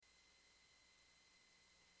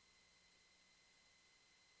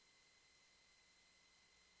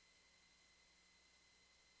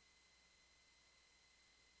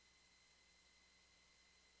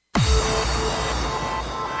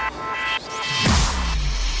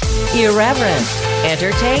Irreverent,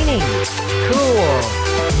 entertaining, cool.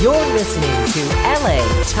 You're listening to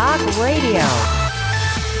LA Talk Radio.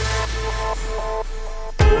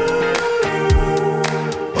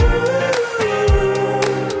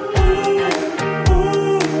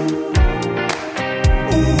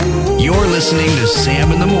 You're listening to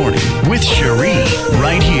Sam in the Morning with Cherie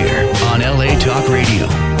right here on LA Talk Radio.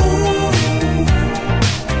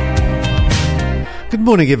 Good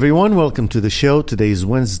morning, everyone. Welcome to the show. Today is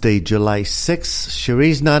Wednesday, July 6th.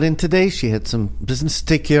 Cherie's not in today. She had some business to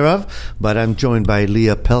take care of, but I'm joined by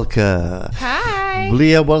Leah Pelka. Hi.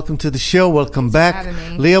 Leah, welcome to the show. Welcome Thanks back. for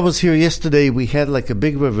having me. Leah was here yesterday. We had like a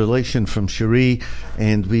big revelation from Cherie,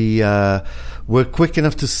 and we were quick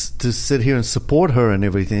enough to sit here and support her and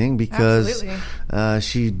everything because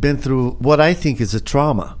she'd been through what I think is a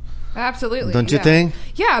trauma. Absolutely. Don't you think?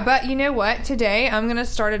 Yeah, but you know what? Today I'm going to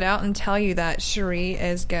start it out and tell you that Cherie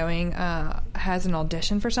is going, has an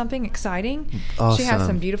audition for something exciting. Awesome. She has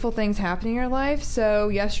some beautiful things happening in her life. So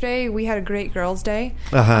yesterday we had a great girls' day.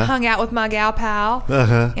 Uh-huh. I hung out with my gal pal,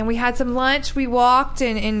 and we had some lunch. We walked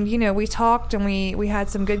and you know, we talked and we had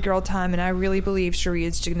some good girl time. And I really believe Cherie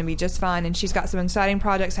is going to be just fine. And she's got some exciting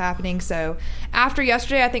projects happening. So after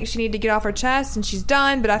yesterday, I think she needed to get off her chest and she's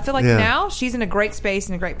done. But I feel like now she's in a great space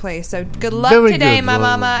and a great place. So good luck Very today, good. my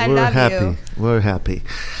Well, mama. I we're love happy. you. We're happy.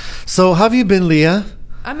 So, how have you been, Leah?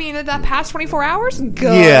 I mean, that past 24 hours, good.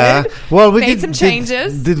 Yeah. Well, we made some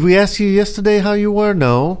changes. Did we ask you yesterday how you were?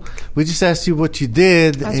 No. We just asked you what you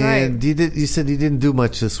did, That's and right. you said you didn't do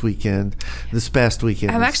much this past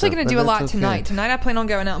weekend. I'm and actually stuff, going but to do a lot that's okay. tonight. Tonight, I plan on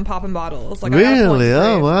going out and popping bottles. Like, I got a point Really? to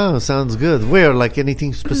Oh, prove. wow. Sounds good. Where? Like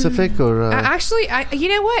anything specific or? You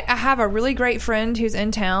know what? I have a really great friend who's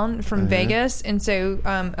in town from Vegas, and so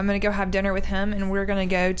I'm going to go have dinner with him, and we're going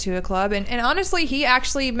to go to a club. And honestly, he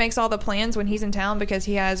actually makes all the plans when he's in town because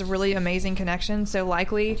he has really amazing connections. So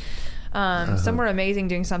likely, somewhere amazing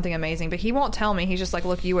doing something amazing. But he won't tell me. He's just like,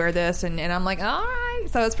 look, you wear this, and I'm like, all right.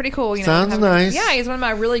 So it's pretty cool. You know, Sounds nice. Yeah, he's one of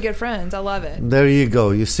my really good friends. I love it. There you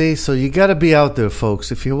go. You see, so you got to be out there,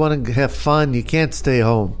 folks. If you want to have fun, you can't stay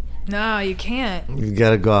home. No, you can't. You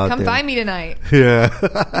got to go out Come there. find me tonight. Yeah.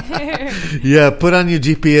 Yeah, put on your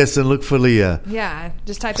GPS and look for Leah. Yeah,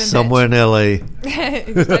 just type in Somewhere in L.A.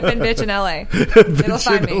 Just type in bitch in LA. It'll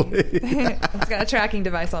find me. It's got a tracking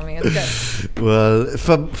device on me. It's good. Well,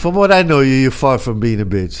 from what I know, you're far from being a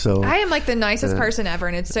bitch. So I am like the nicest person ever,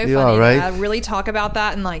 and it's so You funny are, right? that I really talk about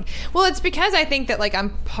that. And like, well, it's because I think that like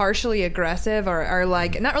I'm partially aggressive or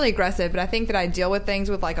like not really aggressive, but I think that I deal with things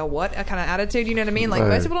with like a kind of attitude. You know what I mean? Like Right.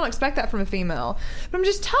 most people don't expect that from a female, but I'm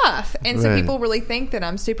just tough, and so Right. people really think that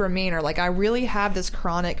I'm super mean or like I really have this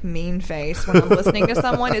chronic mean face when I'm listening to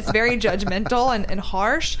someone. It's very judgmental and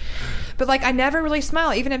harsh. But like I never really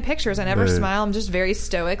smile, even in pictures. I never Right. smile. I'm just very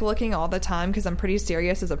stoic looking all the time because I'm pretty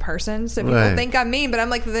serious as a person. So people Right. think I'm mean, but I'm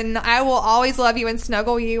like, then I will always love you and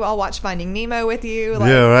snuggle you. I'll watch Finding Nemo with you. Like,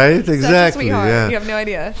 Yeah, right? such a Exactly, sweetheart. yeah. You have no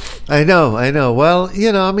idea. I know. Well,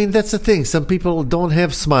 you know, I mean, that's the thing. Some people don't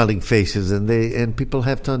have smiling faces, and people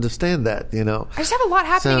have to understand that. You know. I just have a lot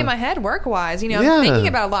happening So- in my head work wise. You know, Yeah. I'm thinking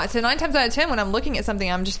about a lot. So 9 times out of 10, when I'm looking at something,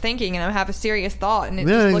 I'm just thinking and I have a serious thought. And it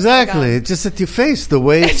Yeah, just looks like exactly. I'm- It's just at your face, the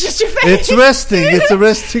way It's just your face. It's resting. It's a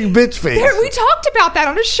resting bitch face. There, we talked about that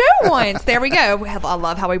on a show once. There we go. I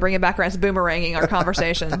love how we bring it back around. It's boomeranging our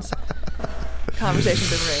conversations. Conversation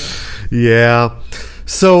boomerang. Yeah.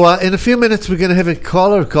 So in a few minutes, we're going to have a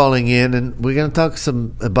caller calling in, and we're going to talk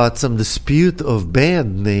about some dispute of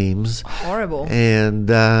band names. Horrible. And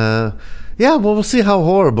yeah, well, we'll see how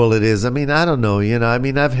horrible it is. I mean, I don't know. You know, I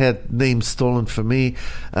mean, I've had names stolen from me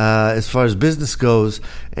as far as business goes,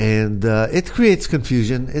 and it creates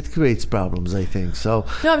confusion. It creates problems, I think. So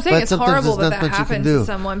No, I'm saying but it's sometimes horrible there's that not that much you can happens do. to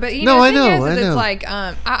someone. But you No, know, I the thing know, is I know. it's like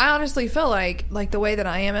I honestly feel like the way that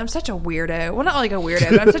I am, I'm such a weirdo. Well, not like a weirdo,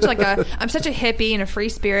 but I'm such I'm such a hippie and a free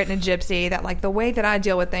spirit and a gypsy that like the way that I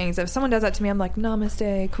deal with things. If someone does that to me, I'm like,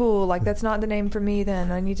 namaste, cool. Like that's not the name for me.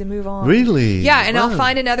 Then I need to move on. Really? Yeah, and I'll Wow.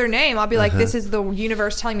 find another name. I'll be like, this is the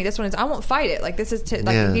universe telling me this one is. I won't fight it. Like this is you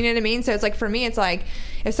know what I mean. So it's like for me, it's like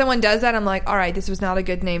if someone does that, I'm like, all right, this was not a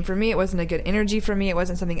good name for me. It wasn't a good energy for me. It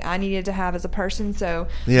wasn't something I needed to have as a person. So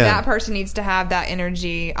that person needs to have that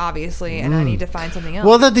energy, obviously, and I need to find something else.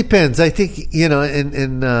 Well, that depends. I think, you know,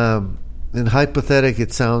 in hypothetic,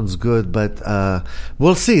 it sounds good, but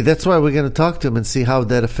we'll see. That's why we're going to talk to them and see how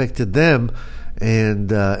that affected them. and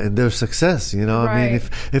their success. You know, I mean,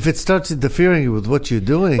 if it starts interfering with what you're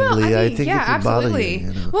doing, Lee, I think it could bother you.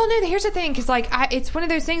 You know? Well, no, here's the thing, because like it's one of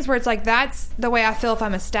those things where it's like that's the way I feel if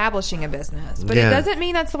I'm establishing a business, but it doesn't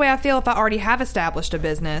mean that's the way I feel if I already have established a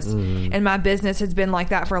business and my business has been like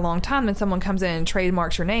that for a long time, and someone comes in and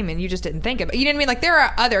trademarks your name and you just didn't think of it. You know what I mean? Like there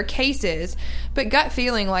are other cases, but gut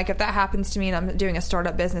feeling, like if that happens to me and I'm doing a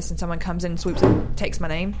startup business and someone comes in and swoops and takes my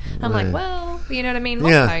name, I'm like, well, you know what I mean?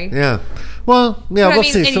 Yeah. Well, yeah, but we'll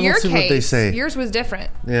see. In So your we'll see case, what they say. yours was different.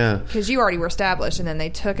 Yeah. Because you already were established and then they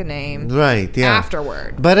took a name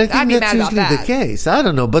afterward. But I think that's usually the that. case. I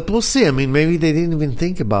don't know, but we'll see. I mean, maybe they didn't even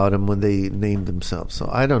think about them when they named themselves. So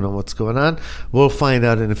I don't know what's going on. We'll find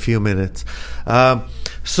out in a few minutes.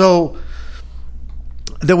 So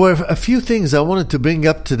there were a few things I wanted to bring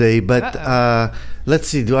up today, but let's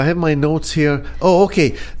see. Do I have my notes here? Oh,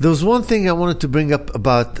 okay. There was one thing I wanted to bring up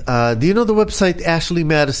about, do you know the website Ashley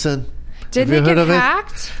Madison? Did they get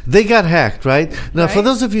hacked? They got hacked, right? Now, for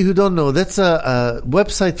those of you who don't know, that's a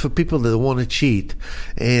website for people that want to cheat.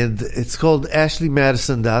 And it's called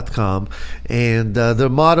ashleymadison.com. And their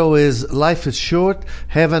motto is, life is short,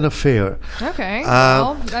 have an affair. Okay.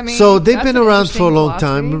 Well, I mean, so they've been around for a long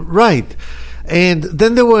time. Right. And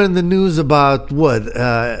then they were in the news about,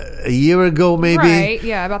 a year ago maybe? Right,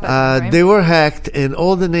 yeah, about that time. They were hacked, and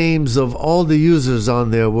all the names of all the users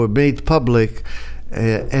on there were made public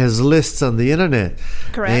as lists on the internet.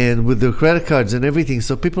 Correct. And with their credit cards and everything,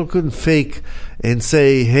 so people couldn't fake and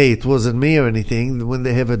say, hey, it wasn't me or anything, when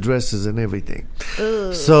they have addresses and everything.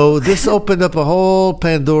 Ugh. So this opened up a whole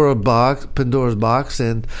Pandora's box,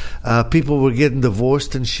 and people were getting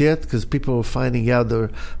divorced and shit because people were finding out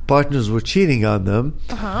their partners were cheating on them.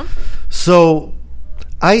 So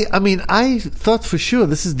I thought for sure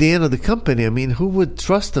this is the end of the company. I mean, who would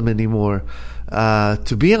trust them anymore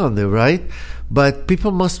to be on there, right? But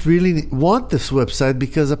people must really want this website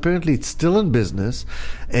because apparently it's still in business.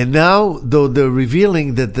 And now, though, they're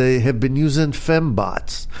revealing that they have been using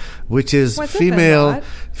fembots, which is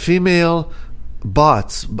female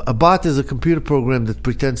bots. A bot is a computer program that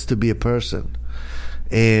pretends to be a person.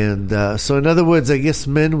 And so, in other words, I guess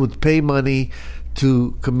men would pay money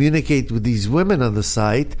to communicate with these women on the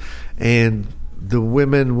site, and the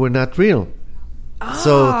women were not real.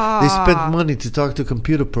 So they spent money to talk to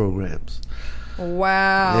computer programs.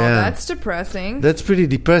 Wow, that's depressing. That's pretty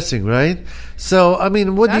depressing, right? So, I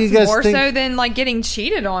mean, what do you guys think? That's more so than like getting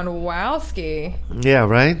cheated on. Wowski. Yeah,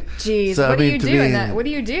 right? Jeez, so, what do you do in that? What do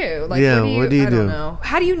you do? Like, what do you do? I don't know.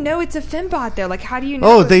 How do you know it's a fembot though? Like, how do you know?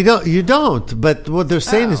 Oh, they don't. You don't. But what they're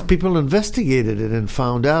saying is people investigated it and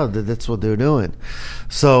found out that that's what they're doing.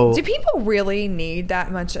 So, do people really need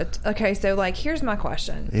that much? Okay, so like, here's my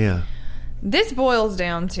question. Yeah. This boils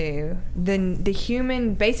down to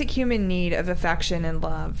the basic human need of affection and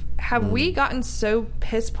love. Have we gotten so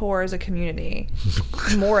piss poor as a community,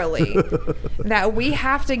 morally, that we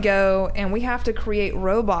have to go and we have to create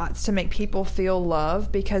robots to make people feel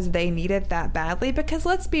love because they need it that badly? Because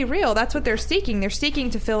let's be real, that's what they're seeking. They're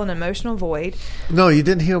seeking to fill an emotional void. No, you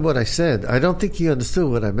didn't hear what I said. I don't think you understood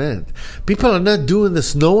what I meant. People are not doing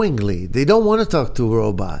this knowingly. They don't want to talk to a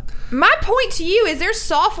robot. My point to you is there's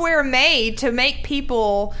software made to make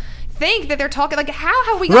people think that they're talking like, how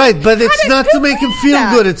have we got, right, but it's not to make them feel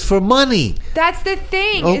good, it's for money. That's the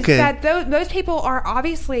thing, is that those people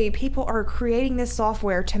are creating this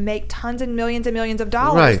software to make tons and millions of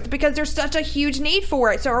dollars, because there's such a huge need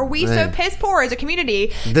for it. So are we so piss poor as a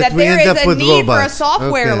community that there is a need for a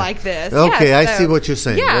software like this? Okay, I see what you're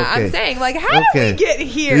saying. Yeah, I'm saying, like, how did we get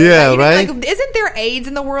here? Yeah, like, like, isn't there AIDS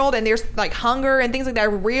in the world, and there's like hunger and things like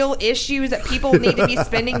that, real issues that people need to be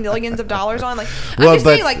spending millions of dollars on? Like, I'm just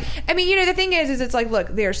saying, like, I mean, the thing is it's like,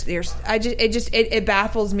 look, it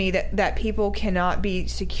baffles me that people cannot be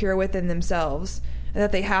secure within themselves, and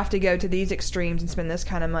that they have to go to these extremes and spend this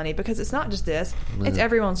kind of money, because it's not just this, it's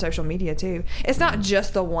everywhere on social media too. It's not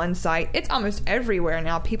just the one site, it's almost everywhere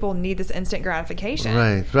now. People need this instant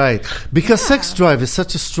gratification. Right. Because sex drive is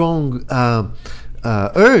such a strong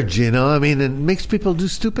urge, I mean, it makes people do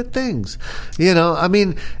stupid things. I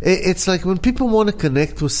mean, it's like when people want to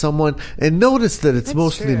connect with someone, and notice that it's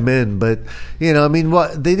mostly men, but I mean,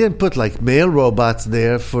 they didn't put like male robots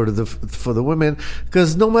there for the women,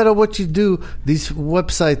 because no matter what you do, these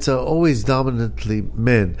websites are always dominantly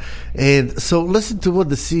men. And so listen to what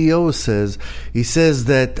the CEO says. He says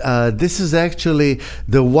that this is actually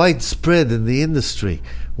the widespread in the industry,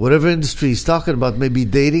 whatever industry he's talking about, maybe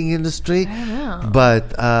dating industry. I don't know.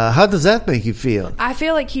 But how does that make you feel? I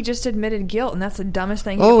feel like he just admitted guilt, and that's the dumbest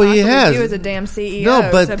thing Oh, he he could has. possibly do as a damn CEO. No,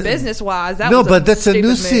 but so business-wise, that no, was a but that's a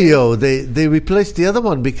new stupid move. CEO. They replaced the other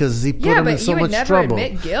one because he put Yeah, him in but so you would much never trouble.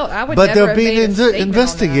 admit guilt. I would But never they're have being made a statement on that.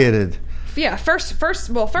 investigated. Yeah, first By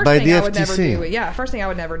thing the I would never FTC. do. Yeah, first thing I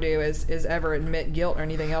would never do is ever admit guilt or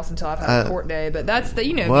anything else until I've had a court day. But that's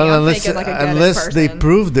the me. Well, I'm thinking like a ghetto unless person. they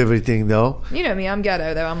proved everything, though. You know me, I'm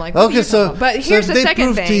ghetto though. I'm like, what are Okay, you so talking about? But so here's if the they second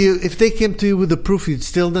proved thing. to you, if they came to you with the proof, you'd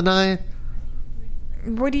still deny it.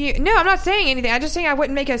 What do you? No, I'm not saying anything. I'm just saying I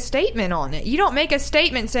wouldn't make a statement on it. You don't make a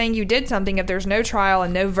statement saying you did something if there's no trial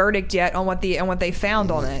and no verdict yet on what they found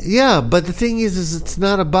on it. Yeah, but the thing is it's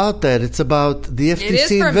not about that. It's about the FTC It is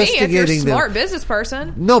for me investigating if you're a them. smart business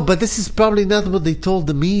person. No, but this is probably not what they told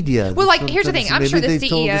the media. Well, like, That's here's the what thing. I'm I'm sure saying. the Maybe they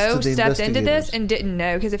told this CEO to the stepped into this investigators. and didn't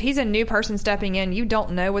know, because if he's a new person stepping in, you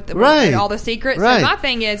don't know what Right. all the secrets. Right. So my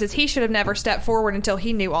thing is he should have never stepped forward until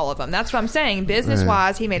he knew all of them. That's what I'm saying.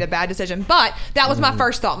 Business-wise, he made a bad decision. But that was my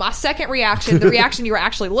first thought. My second reaction, the reaction you were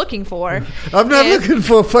actually looking for. I'm not is- looking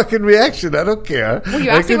for a fucking reaction. I don't care. Well, you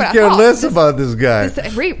I asked me could what I care thought. less about this guy.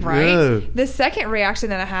 Right. Yeah. The second reaction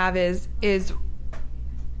that I have is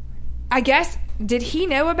I guess, did he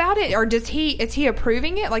know about it, or is he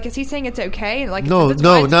approving it? Like, is he saying it's okay? Like, No, since it's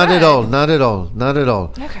not at widespread? all. Not at all. Not at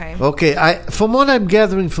all. Okay. Okay. From what I'm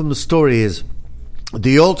gathering from the story is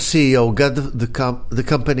the old CEO got the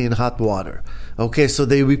company in hot water. Okay, so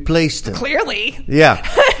they replaced him. Clearly. Yeah.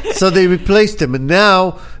 So they replaced him. And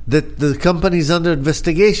now that the company's under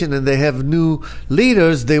investigation and they have new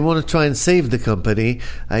leaders, they want to try and save the company,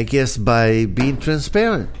 I guess, by being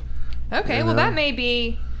transparent. Okay, well, that may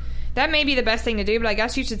be the best thing to do, but I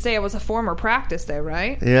guess you should say it was a former practice, though,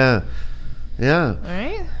 right? Yeah. Yeah. All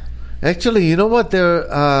right. Actually, you know what?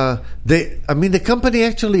 The company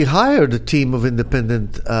actually hired a team of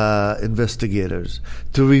independent investigators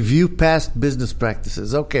to review past business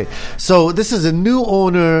practices. Okay, so this is a new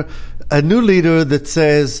owner, a new leader that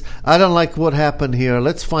says, "I don't like what happened here.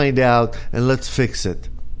 Let's find out and let's fix it."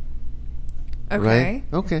 Okay. Right?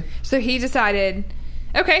 Okay. So he decided.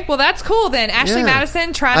 Okay, well that's cool then. Ashley Yeah.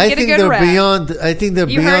 Madison trying to get a good rep. I think they're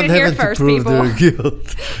You heard beyond it here having to first, prove people. their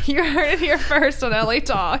guilt. You heard it here first on LA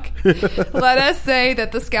Talk. Let us say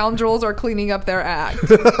that the scoundrels are cleaning up their act.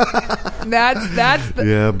 That's the,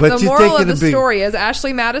 Yeah, but the you're moral of taking the a big- story is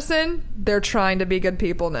Ashley Madison. They're trying to be good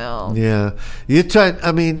people now. Yeah, you're trying.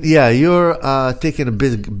 I mean, yeah, you're taking a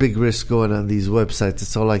big risk going on these websites.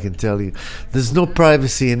 That's all I can tell you. There's no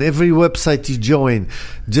privacy in every website you join.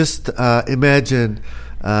 Just imagine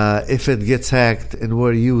if it gets hacked and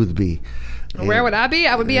where you would be. Where would I be?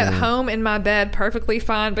 I would be at home in my bed, perfectly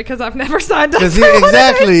fine, because I've never signed up. For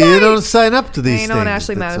Exactly, you one of don't these sign up to these Ain't things. on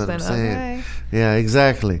Ashley That's what Madison. I'm saying. Okay. Yeah,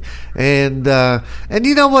 exactly. And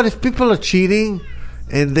you know what? If people are cheating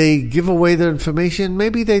and they give away their information,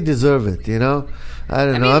 maybe they deserve it. You know, I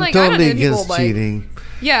don't know. mean, I'm like, I don't totally know people, against like- cheating.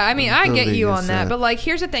 Yeah, I mean, I get Totally you on against that, that. but like,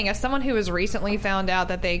 here's the thing: as someone who has recently found out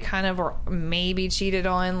that they kind of or maybe cheated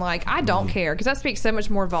on, like, I don't care, because that speaks so much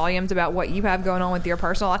more volumes about what you have going on with your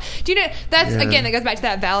personal life. Do you know that's again? That goes back to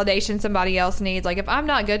that validation somebody else needs. Like, if I'm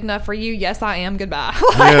not good enough for you, yes, I am. Goodbye.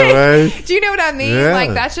 Like, Yeah, right. Do you know what I mean? Yeah.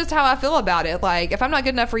 Like, that's just how I feel about it. Like, if I'm not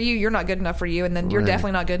good enough for you, you're not good enough for you, and then you're Right.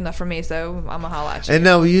 definitely not good enough for me. So I'm gonna holla at you. And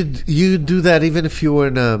now you do that even if you were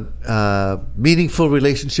in a meaningful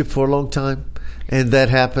relationship for a long time, and that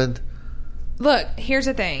happened. Look, here's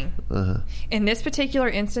the thing. Uh-huh. In this particular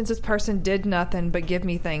instance, this person did nothing but give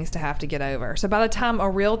me things to have to get over. So by the time a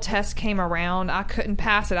real test came around, I couldn't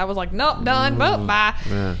pass it. I was like, nope, done, boom, bye.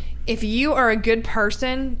 Yeah. If you are a good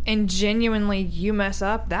person and genuinely you mess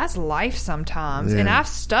up, that's life sometimes. And Yeah. I've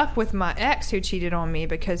stuck with my ex who cheated on me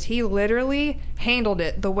because he literally handled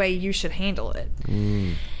it the way you should handle it.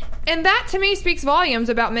 And that to me speaks volumes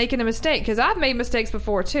about making a mistake, because I've made mistakes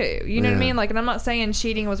before too. You know what I Yeah. mean? Like, and I'm not saying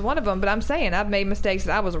cheating was one of them, but I'm saying I've made mistakes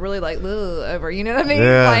that I was really like, ugh, over. You know what I mean?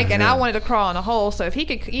 Yeah, Like, and yeah. I wanted to crawl in a hole. So if he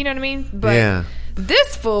could, you know what I mean? But Yeah.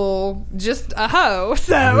 this fool, just a hoe.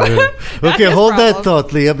 So that's Okay, his hold that problem.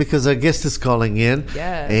 thought, Leah, because our guest is calling in.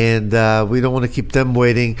 Yes. And we don't want to keep them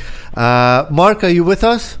waiting. Mark, are you with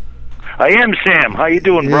us? I am, Sam. How you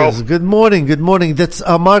doing, bro? Yes. Good morning. Good morning. That's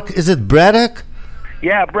Mark. Is it Braddock?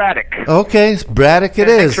 Yeah, Braddock. Okay, Braddock it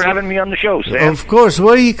Thanks is. for having me on the show, Sam. Of course.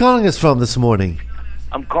 Where are you calling us from this morning?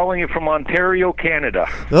 I'm calling you from Ontario, Canada.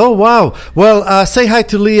 Oh, wow. Well, say hi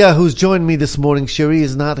to Leah, who's joined me this morning. Cherie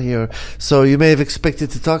is not here, so you may have expected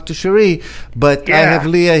to talk to Cherie, but I Yeah. have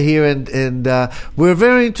Leah here, and we're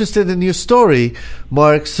very interested in your story,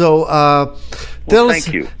 Mark. So tell us.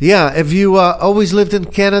 thank you. Yeah, have you always lived in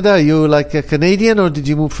Canada? Are you like a Canadian, or did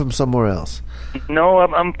you move from somewhere else? No,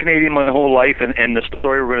 I'm Canadian my whole life, and the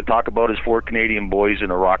story we're going to talk about is 4 Canadian boys in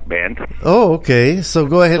a rock band. Oh, okay. So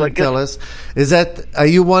go ahead and tell us. Are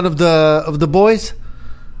you one of the boys?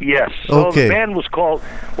 Yes. So okay. The band was called,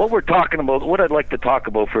 what I'd like to talk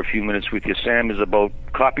about for a few minutes with you, Sam, is about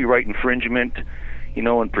copyright infringement,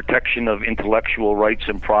 and protection of intellectual rights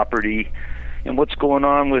and property, and what's going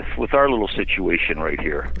on with our little situation right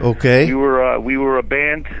here. Okay. We were a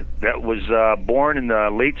band that was born in the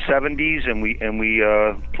late 70s, and we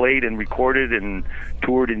played and recorded and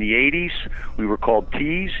toured in the 80s. We were called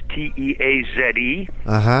Teaze, T-E-A-Z-E.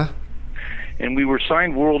 Uh-huh. And we were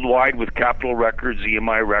signed worldwide with Capitol Records,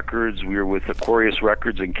 EMI Records. We were with Aquarius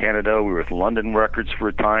Records in Canada. We were with London Records for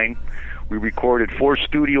a time. We recorded 4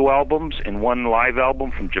 studio albums and 1 live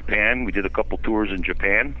album from Japan. We did a couple tours in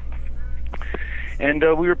Japan. And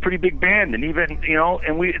we were a pretty big band, and even,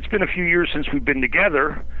 it's been a few years since we've been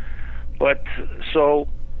together, but so,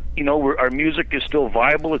 our music is still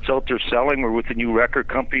viable. It's out there selling. We're with a new record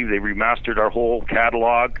company. They remastered our whole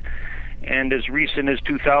catalog, and as recent as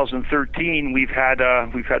 2013, we've had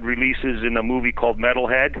releases in a movie called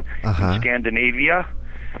Metalhead in Scandinavia,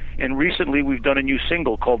 and recently we've done a new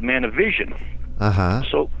single called Man of Vision. Uh-huh.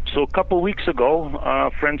 So a couple of weeks ago, a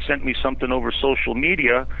friend sent me something over social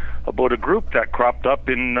media about a group that cropped up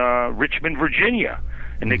in Richmond, Virginia,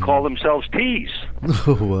 and they call themselves Teaze.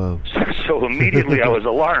 Oh, wow. So immediately I was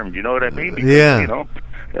alarmed, you know what I mean? Because, yeah.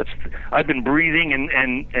 I've been breathing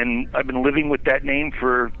and I've been living with that name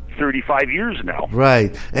for 35 years now.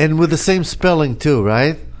 Right, and with the same spelling too,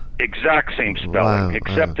 right? Exact same spelling,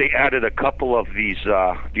 except they added a couple of these.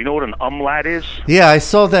 Do you know what an umlaut is? Yeah, I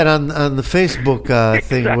saw that on the Facebook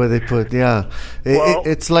thing where they put. Yeah,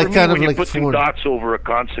 it's like for me, kind of when like you put 2 dots over a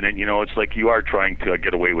consonant. It's like you are trying to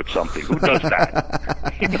get away with something. Who does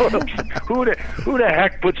that? You know what I'm saying? Who the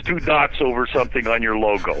heck puts 2 dots over something on your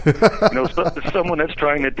logo? Someone that's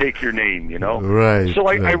trying to take your name. Right. So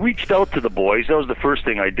I reached out to the boys. That was the first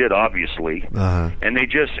thing I did, obviously. And they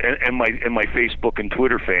just and my Facebook and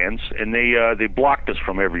Twitter fans. And they blocked us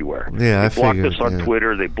from everywhere. Yeah, they blocked us on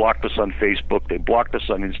Twitter. They blocked us on Facebook. They blocked us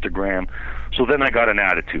on Instagram. So then I got an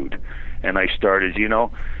attitude, and I started,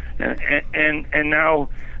 and now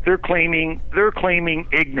they're claiming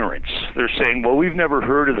ignorance. They're saying, well, we've never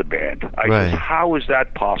heard of the band. I said, how is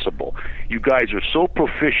that possible? You guys are so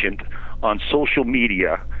proficient on social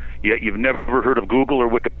media, yet you've never heard of Google or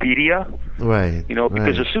Wikipedia? Right.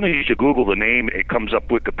 Because as soon as you Google the name, it comes up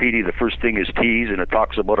Wikipedia. The first thing is Teaze, and it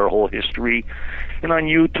talks about our whole history. And on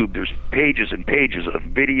YouTube, there's pages and pages of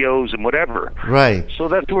videos and whatever. Right. So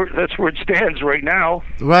that's where it stands right now.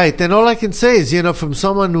 Right. And all I can say is, from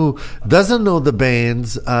someone who doesn't know the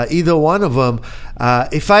bands, either one of them,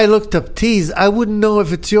 if I looked up Teaze, I wouldn't know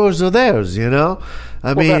if it's yours or theirs, I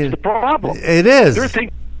mean, that's the problem. It is.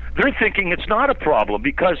 They're thinking it's not a problem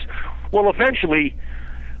because, eventually,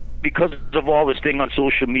 because of all this thing on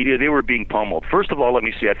social media, they were being pummeled. First of all, let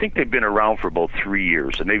me see. I think they've been around for about 3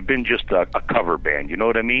 years, and they've been just a cover band. You know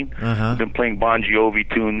what I mean? They've been playing Bon Jovi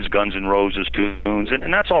tunes, Guns N' Roses tunes,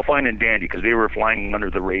 and that's all fine and dandy because they were flying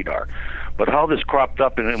under the radar. But how this cropped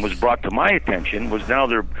up and was brought to my attention was now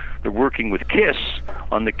they're working with Kiss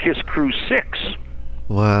on the Kiss Cruise 6.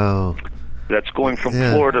 Wow. That's going from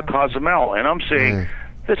Florida to Cozumel, and I'm saying...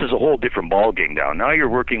 This is a whole different ballgame now. Now you're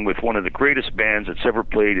working with one of the greatest bands that's ever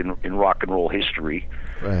played in rock and roll history.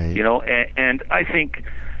 Right. And I think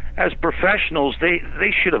as professionals, they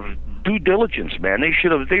should have due diligence, man. They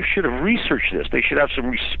should have researched this. They should have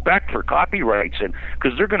some respect for copyrights, and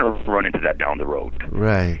because they're going to run into that down the road.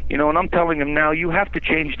 Right. And I'm telling them now, you have to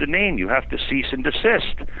change the name. You have to cease and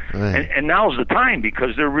desist. Right. And now's the time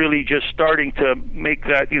because they're really just starting to make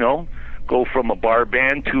that, go from a bar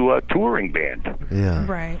band to a touring band. Yeah.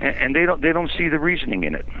 Right. And they don't see the reasoning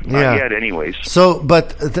in it. Not yet, anyways. So,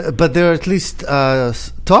 but they're at least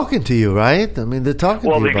talking to you, right? I mean, they're talking to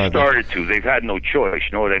you about it. Well, they've started to. They've had no choice.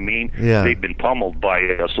 You know what I mean? Yeah. They've been pummeled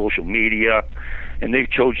by social media, and they've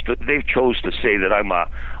chose to say that I'm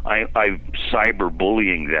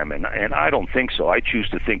cyberbullying them, and I don't think so. I choose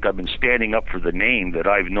to think I've been standing up for the name that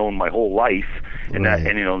I've known my whole life, and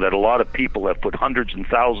that a lot of people have put hundreds and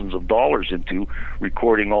thousands of dollars into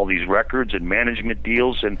recording all these records and management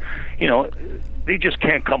deals, and they just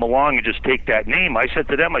can't come along and just take that name. I said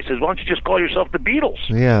to them, I said, why don't you just call yourself the Beatles?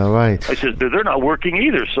 Yeah, right. I said, they're not working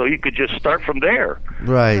either, so you could just start from there.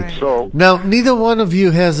 Right. So now, neither one of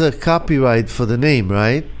you has a copyright for the name,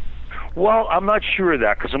 right? Well, I'm not sure of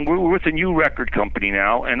that because we're with a new record company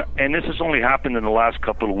now, and this has only happened in the last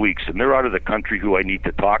couple of weeks, and they're out of the country who I need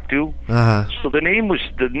to talk to. Uh-huh. So the name was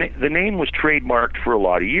trademarked for a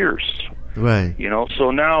lot of years. Right. You know,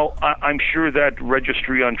 so now I'm sure that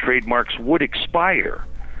registry on trademarks would expire.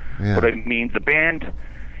 Yeah. But I mean, the band,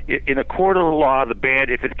 in a court of law, the band,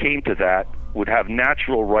 if it came to that, would have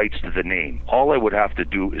natural rights to the name. All I would have to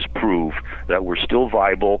do is prove that we're still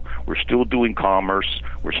viable, we're still doing commerce,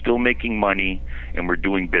 we're still making money, and we're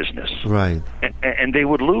doing business. Right. And they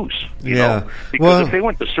would lose, you Yeah. know, because if they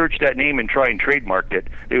went to search that name and try and trademark it,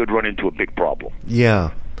 they would run into a big problem. Yeah.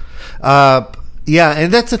 Yeah,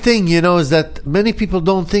 and that's the thing, you know, is that many people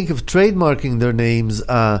don't think of trademarking their names.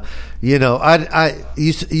 You know,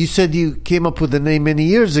 you said you came up with the name many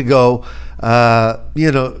years ago.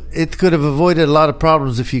 You know, it could have avoided a lot of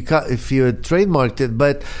problems if you had trademarked it.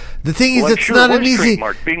 But the thing is, I'm it's sure not it an was easy.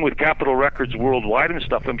 trademarked. Being with Capitol Records worldwide and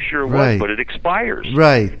stuff, I'm sure it Right. was, but it expires.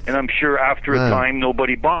 Right. And I'm sure after a time,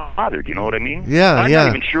 nobody bothered. You know what I mean? Yeah, I'm yeah. not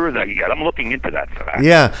even sure of that yet. I'm looking into that fact.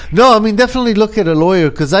 Yeah. No, I mean, definitely look at a lawyer,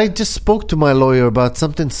 because I just spoke to my lawyer about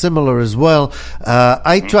something similar as well.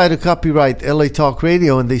 I tried to copyright LA Talk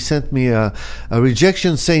Radio, and they sent me a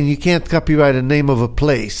rejection saying you can't copyright a name of a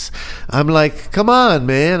place. I'm like, come on,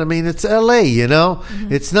 man. I mean, it's LA, you know?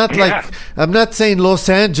 It's not like, I'm not saying Los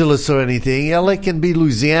Angeles or anything. LA can be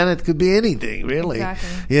Louisiana. It could be anything, really.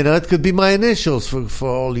 Exactly. You know, it could be my initials for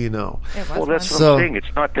all you know. It was Well, that's fun. what So- I'm saying.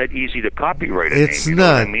 It's not that easy to copyright a It's name. You know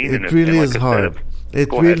not. what I mean? It really like is I said, hard. It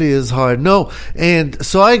Go ahead. really is hard. No, and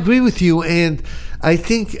so I agree with you, and I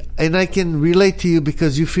think, and I can relate to you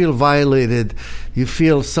because you feel violated. You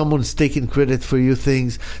feel someone's taking credit for your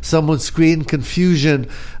things. Someone's creating confusion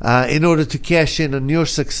in order to cash in on your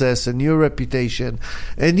success and your reputation.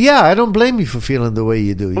 And yeah, I don't blame you for feeling the way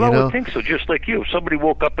you do. Well, you I know, would think so. Just like you, if somebody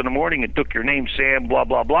woke up in the morning and took your name, Sam, blah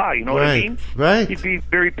blah blah. You know what I Right, mean? right. You'd be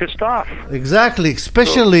very pissed off. Exactly,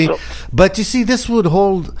 especially, So- but you see, this would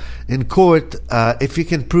hold in court if you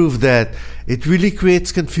can prove that it really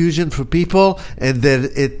creates confusion for people and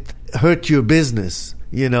that it hurt your business.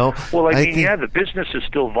 You know, Well, I mean, think- yeah, the business is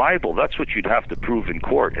still viable. That's what you'd have to prove in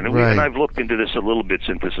court. And, Right. and I've looked into this a little bit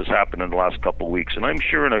since this has happened in the last couple of weeks. And I'm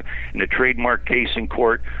sure in a trademark case in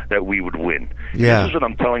court that we would win. And Yeah. This is what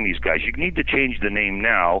I'm telling these guys. You need to change the name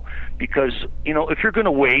now because, you know, if you're going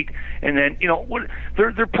to wait and then, you know,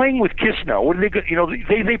 they're playing with Kiss now. What are they going? You know,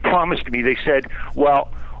 they promised me. They said, well,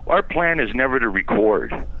 our plan is never to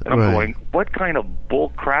record. And I'm Right. going, what kind of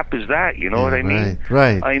bull crap is that? You know Yeah, what I mean?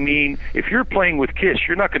 right. I mean, if you're playing with Kiss,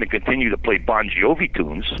 you're not going to continue to play Bon Jovi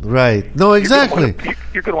tunes. Right. No, exactly.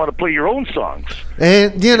 You're going to want to play your own songs.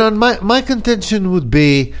 And you know, my contention would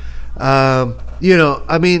be, you know,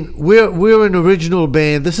 I mean, we're an original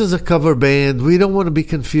band. This is a cover band. We don't want to be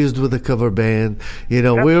confused with a cover band. You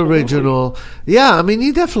know, we're Absolutely. original. Yeah, I mean,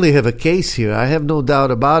 you definitely have a case here. I have no doubt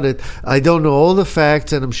about it. I don't know all the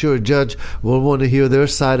facts, and I'm sure a judge will want to hear their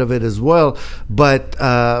side of it as well. But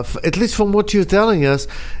at least from what you're telling us,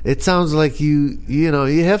 it sounds like you know,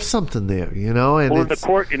 you have something there. You know, and Well, it's,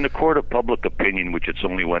 in the court of public opinion, which it's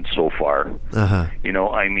only went so far, uh-huh. you know,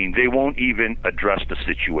 I mean, they won't even address the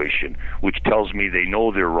situation, which tells me they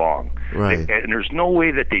know they're wrong. Right. And there's no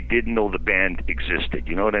way that they didn't know the band existed.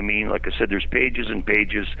 You know what I mean? Like I said, there's pages and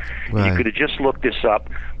pages. Right. You could have just looked this up,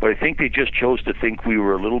 but I think they just chose to think we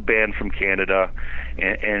were a little band from Canada,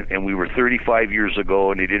 and we were 35 years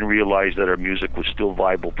ago, and they didn't realize that our music was still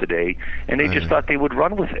viable today, and they just thought they would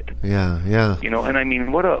run with it. Yeah, yeah. You know, and I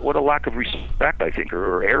mean, what a lack of respect, I think,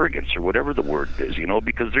 or arrogance, or whatever the word is. You know,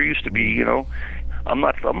 because there used to be, you know, I'm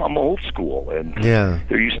old school, and Yeah.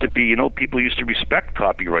 there used to be, you know, people used to respect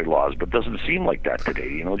copyright laws, but it doesn't seem like that today.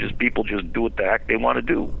 You know, just people just do what the heck they want to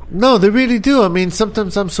do. No, they really do. I mean,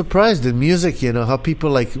 sometimes I'm surprised in music, you know, how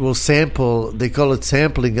people like will sample, they call it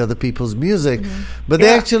sampling other people's music, but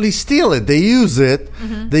they Yeah. actually steal it. They use it.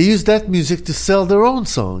 They use that music to sell their own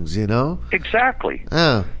songs, you know? Exactly.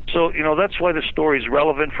 Ah, So, you know, that's why the story is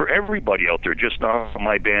relevant for everybody out there, just not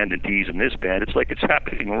my band and T's and this band. It's like it's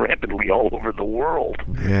happening rampantly all over the world.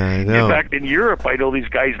 yeah, I know. In fact, in Europe, I know these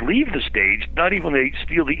guys leave the stage. Not even they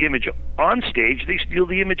steal the image on stage, they steal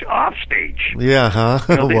the image off stage. Yeah, huh?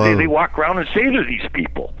 You know, Wow. they walk around and say they're these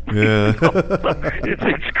people. Yeah.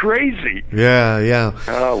 It's crazy. Yeah, yeah.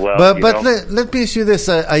 Oh, well, But you but know. let me ask you this: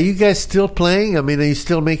 are you guys still playing? I mean, are you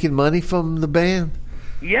still making money from the band?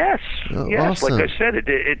 Yes, Oh, yes. awesome. Like I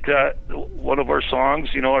said, one of our songs,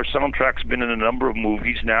 you know, our soundtrack's been in a number of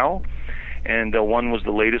movies now, and one was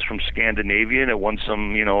the latest from Scandinavia, and it won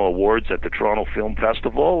some, you know, awards at the Toronto Film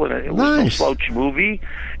Festival, and it was no Nice. slouch movie.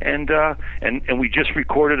 And we just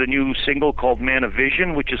recorded a new single called Man of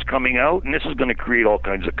Vision, which is coming out, and this is going to create all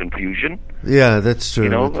kinds of confusion. Yeah, that's true. You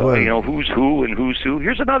know, It will. you know who's who and who's who.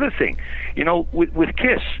 Here's another thing, you know, with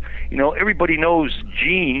Kiss, you know, everybody knows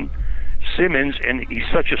Gene Simmons, and he's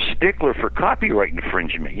such a stickler for copyright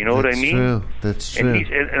infringement. You know what I mean? True. That's true.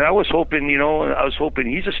 And I was hoping,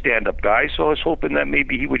 he's a stand-up guy, so I was hoping that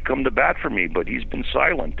maybe he would come to bat for me, but he's been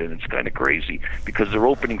silent, and it's kind of crazy because they're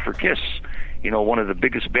opening for Kiss, one of the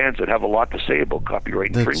biggest bands that have a lot to say about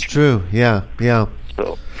copyright infringement. That's true. Yeah.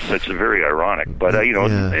 So it's very ironic, but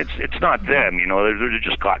it's not them. They're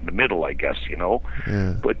just caught in the middle, I guess.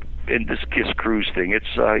 Yeah. But in this Kiss cruise thing, it's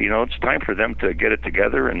it's time for them to get it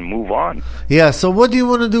together and move on. Yeah. So what do you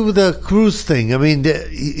want to do with the cruise thing? I mean,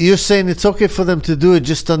 you're saying it's okay for them to do it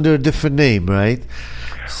just under a different name, right?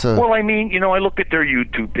 So. Well, I mean, I look at their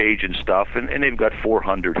YouTube page and stuff, and they've got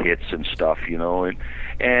 400 hits and stuff,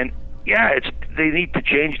 and yeah, they need to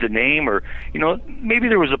change the name, or maybe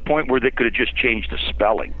there was a point where they could have just changed the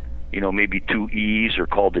spelling. Maybe 2 E's or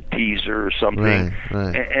called it teaser or something,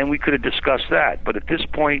 right. And we could have discussed that. But at this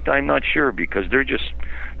point, I'm not sure because they're just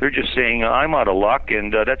saying I'm out of luck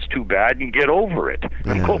and that's too bad and get over it.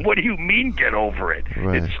 Yeah. I'm going, what do you mean get over it?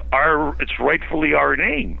 Right. It's rightfully our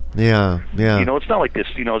name. Yeah. It's not like this.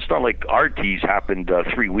 It's not like our tease happened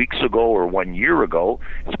 3 weeks ago or 1 year ago.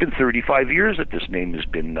 It's been 35 years that this name has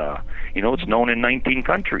been. It's known in 19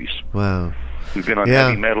 countries. Wow. We've been on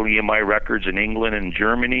Heavy Metal EMI Records in England and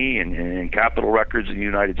Germany, and Capitol Records in the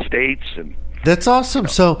United States. And that's awesome.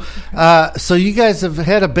 So you guys have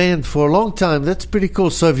had a band for a long time. That's pretty cool.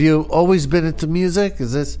 So have you always been into music?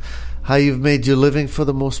 Is this how you've made your living for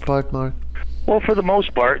the most part, Mark? Well, for the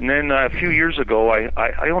most part. And then a few years ago,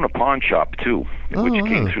 I own a pawn shop, too, which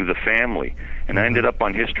came through the family. And I ended up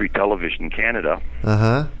on History Television Canada.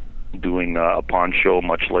 Doing a pawn show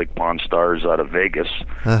much like Pawn Stars out of Vegas.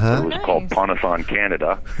 It was called Pawnathon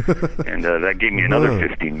Canada, and that gave me another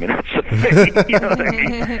 15 minutes of fame. You know what I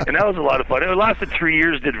mean? And that was a lot of fun. It lasted 3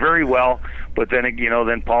 years, did very well, but then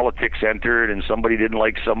then politics entered, and somebody didn't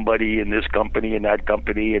like somebody in this company and that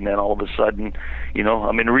company, and then all of a sudden,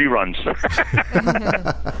 I'm in reruns.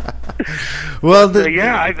 Well,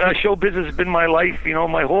 show business has been my life,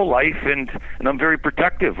 my whole life, and I'm very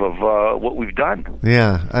protective of what we've done.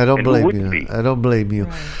 Yeah, I don't blame you. I don't blame you.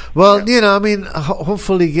 Right. Well,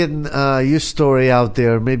 hopefully getting your story out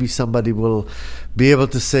there, maybe somebody will be able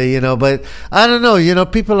to say, but I don't know,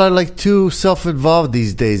 people are like too self-involved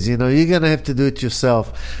these days, you're going to have to do it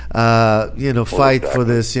yourself, fight for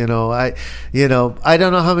this, I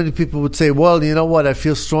don't know how many people would say, well, you know what, I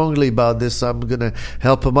feel strongly about this, I'm going to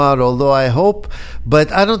help them out, although I hope,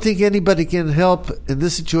 but I don't think anybody can help in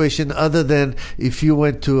this situation other than if you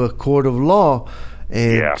went to a court of law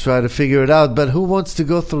and try to figure it out. But who wants to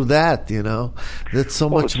go through that, That's so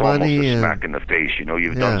much money. It's almost a smack in the face,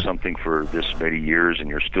 You've done something for this many years, and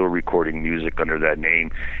you're still recording music under that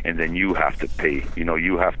name, and then you have to pay.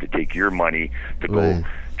 You have to take your money to go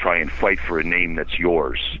try and fight for a name that's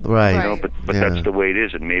yours. Right. But that's the way it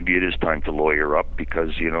is, and maybe it is time to lawyer up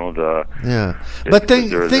because, But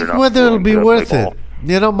think whether it'll be worth it.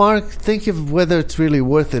 Mark, think of whether it's really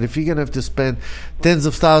worth it. If you're going to have to spend tens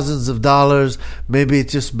of thousands of dollars, maybe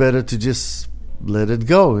it's just better to just let it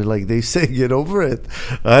go. Like they say, get over it.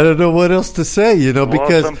 I don't know what else to say,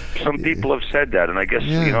 because... some people have said that, and I guess,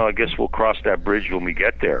 I guess we'll cross that bridge when we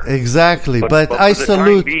get there. Exactly, but I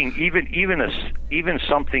salute... Even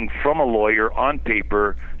something from a lawyer on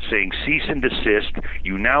paper saying cease and desist,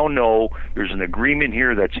 you now know there's an agreement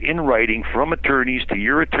here that's in writing from attorneys to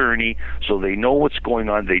your attorney, so they know what's going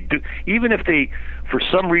on. They do, even if they, for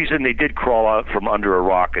some reason, they did crawl out from under a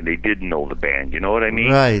rock and they didn't know the band. You know what I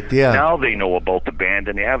mean? Right. Yeah. Now they know about the band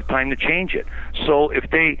and they have time to change it. So if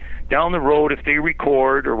they down the road, if they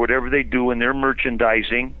record or whatever they do in their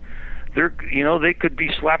merchandising, they could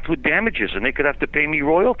be slapped with damages and they could have to pay me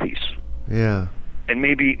royalties. Yeah. And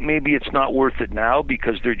maybe it's not worth it now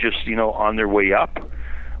because they're just, on their way up.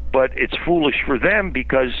 But it's foolish for them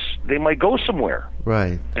because they might go somewhere.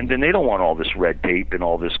 Right. And then they don't want all this red tape and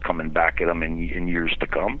all this coming back at them in years to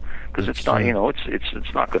come because it's not,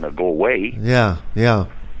 it's not going to go away. Yeah, yeah.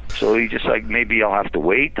 So you just maybe I'll have to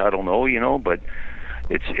wait. I don't know, but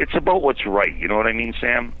it's about what's right. You know what I mean,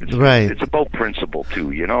 Sam? It's about principle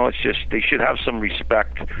too. It's just they should have some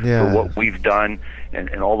respect for what we've done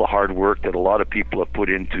and all the hard work that a lot of people have put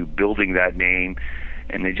into building that name,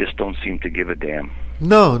 and they just don't seem to give a damn.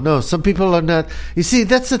 No, some people are not. You see,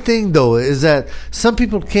 that's the thing, though, is that some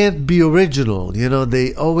people can't be original.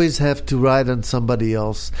 They always have to ride on somebody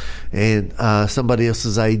else and somebody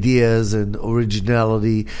else's ideas and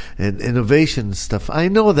originality and innovation and stuff. I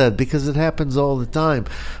know that because it happens all the time.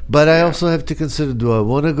 But I also have to consider, do I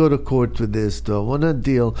want to go to court with this? Do I want to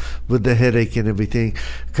deal with the headache and everything?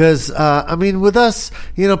 Because, with us,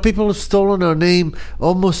 people have stolen our name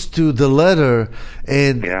almost to the letter,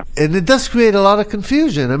 and it does create a lot of confusion.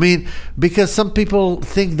 confusion. I mean, because some people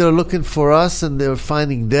think they're looking for us and they're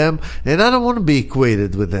finding them, and I don't want to be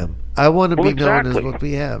equated with them. I want to be known as what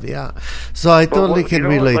we have, yeah. So I totally can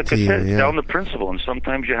relate like to I said, you. Yeah. Down the principle, and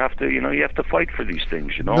sometimes you have to fight for these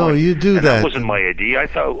things, No, and, you do and that. That wasn't my idea. I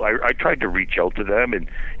thought I tried to reach out to them and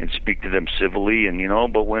speak to them civilly, and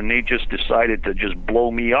but when they just decided to just blow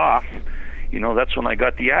me off, that's when I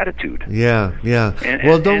got the attitude. Yeah. And,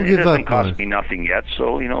 Well, don't give it up. doesn't cost me nothing yet,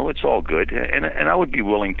 so it's all good. And I would be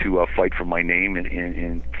willing to fight for my name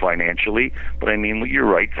in financially, but I mean, you're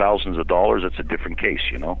right. Thousands of dollars, that's a different case.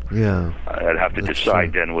 Yeah. I'd have to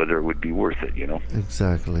decide then whether it would be worth it.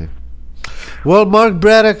 Exactly. Well, Mark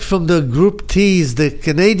Braddock from the group Tease, the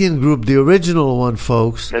Canadian group, the original one,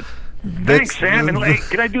 folks. Thanks, Sam. And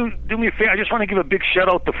can I do me a favor? I just want to give a big shout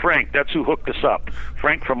out to Frank. That's who hooked us up.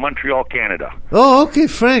 Frank from Montreal, Canada. Oh, okay,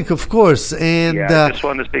 Frank, of course. And I just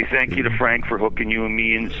wanted to say thank you to Frank for hooking you and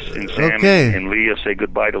me and Sam and Leah. Say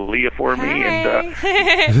goodbye to Leah for me, and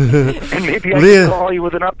maybe I can call you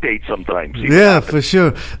with an update sometime. For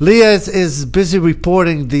sure. Leah is busy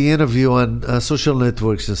reporting the interview on social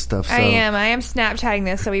networks and stuff. So. I am Snapchatting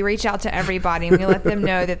this, so we reach out to everybody and we let them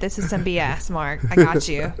know that this is some BS. Mark, I got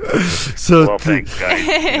you. Well, thanks,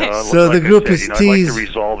 guys. So the group is Tease. I'd like to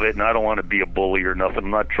resolve it, and I don't want to be a bully or nothing. I'm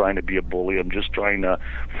not trying to be a bully. I'm just trying to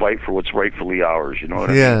fight for what's rightfully ours. You know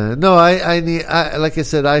what I mean? No, I like I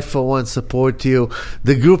said, I for one support you.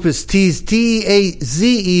 The group is Tease,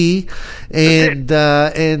 T-A-Z-E, and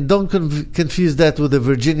don't confuse that with the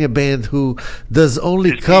Virginia band who does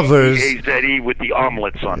only covers. T-A-Z-E with the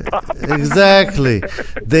omelets on top. Exactly.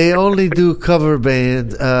 They only do cover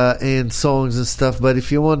band and songs and stuff. But if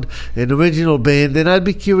you want an original band, then I'd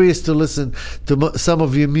be curious to listen to some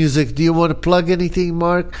of your music. Do you want to plug anything,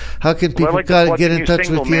 Mark? How can people get in touch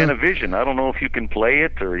with you? Man of Vision. I don't know if you can play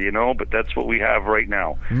it or but that's what we have right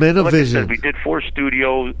now. Man of Vision. I said, we did 4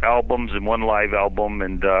 studio albums and 1 live album,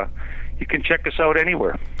 and you can check us out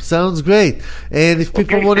anywhere. Sounds great. And if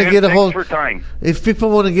people want to get a hold, if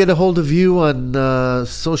people want to get a hold of you on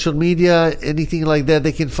social media, anything like that,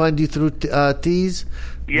 they can find you through Tease.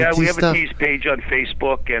 Yeah, we have a Tease page on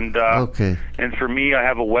Facebook, and and for me, I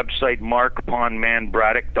have a website,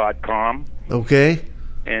 markuponmanbraddock.com. Okay.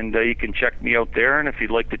 And you can check me out there, and if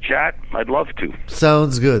you'd like to chat, I'd love to.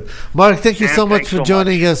 Sounds good. Mark, thank you so much for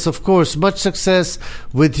joining us. Of course, much success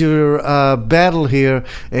with your battle here,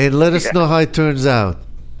 and let us know how it turns out.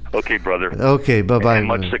 Okay, brother. Okay, bye-bye. And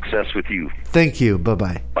much success with you. Thank you.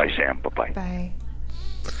 Bye-bye. Bye, Sam. Bye-bye. Bye.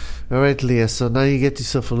 All right, Leah, so now you get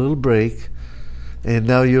yourself a little break, and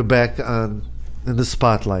now you're back in the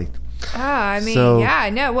spotlight. I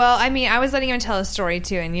was letting him tell a story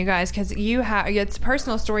too, and you guys, because it's a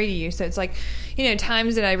personal story to you, so it's like,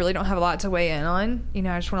 times that I really don't have a lot to weigh in on. I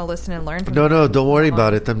just want to listen and learn from you. No, don't worry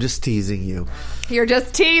about it. I'm just teasing you. You're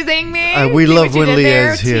just teasing me? We love when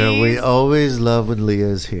Leah is here. We always love when Leah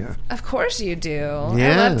is here. Of course you do.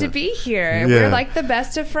 Yeah. I love to be here. Yeah. We're like the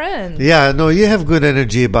best of friends. Yeah, no, you have good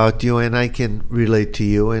energy about you, and I can relate to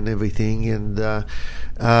you and everything, and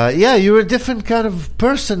you're a different kind of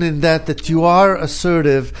person in that you are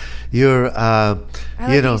assertive. You're, I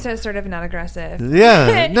like you said assertive, not aggressive.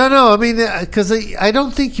 Yeah. No. I mean, because I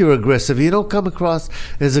don't think you're aggressive. You don't come across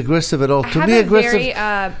as aggressive at all. I have a very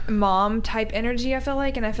mom type energy, I feel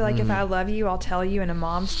like. And I feel like if I love you, I'll tell you in a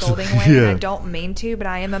mom scolding way. And I don't mean to, but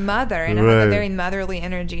I am a mother. And I have a very motherly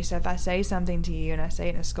energy. So if I say something to you and I say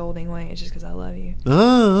it in a scolding way, it's just because I love you.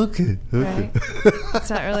 Oh, okay. Right? It's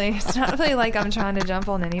not really like I'm trying to jump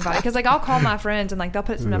on anybody. Because I'll call my friends and they'll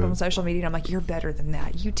put something up on social media and I'm like, you're better than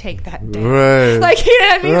that. You take that down. Right. Like, you know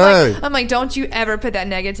what I mean? Right. I'm like, don't you ever put that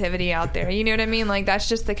negativity out there. You know what I mean? Like, that's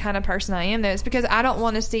just the kind of person I am. Though it's because I don't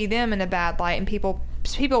want to see them in a bad light and people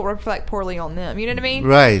reflect poorly on them. You know what I mean?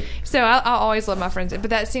 Right. So I always love my friends.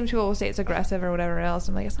 But that seems people will say it's aggressive or whatever else.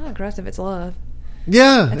 I'm like, it's not aggressive. It's love.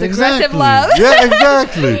 Yeah, it's aggressive love. Yeah,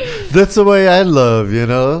 exactly. That's the way I love,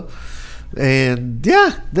 And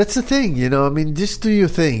that's the thing, I mean, just do your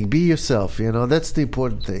thing, be yourself, that's the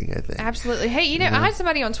important thing, I think. Absolutely. Hey, I had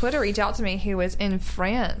somebody on Twitter reach out to me who was in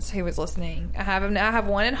France who was listening. I have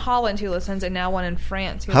one in Holland who listens and now one in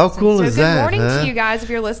France who listens. Cool is that? Good morning to you guys if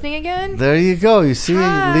you're listening again. There you go. You see,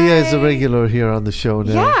 hi. Leah is a regular here on the show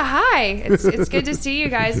now. Yeah, hi. It's good to see you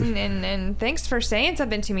guys and thanks for saying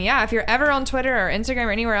something to me. Yeah, if you're ever on Twitter or Instagram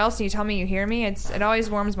or anywhere else and you tell me you hear me, it always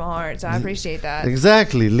warms my heart, so I appreciate that.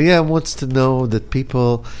 Exactly. Leah wants to know that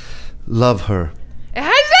people love her. It has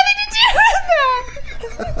nothing to do with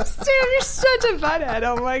that. you're such a butthead.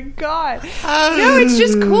 Oh my God. No, it's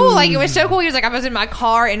just cool. Like, it was so cool. He was like, I was in my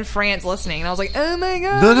car in France listening. And I was like, oh my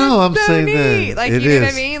God. No, I'm so saying neat. that. Like, It you know is.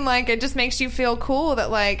 what I mean? Like, it just makes you feel cool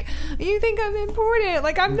that, like, you think I'm important.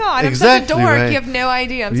 Like, I'm not. Exactly, I'm such a dork. right. You have no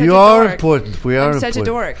idea. I'm such You a are dork. important. We are I'm such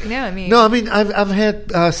important. a dork. No, I mean. No, I mean I've had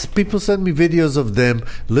people send me videos of them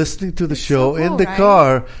listening to the show so in cool, the right?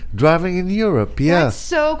 car driving in Europe. Yeah, That's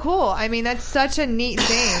so cool. I mean, that's such a neat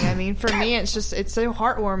thing. I mean, for me, it's so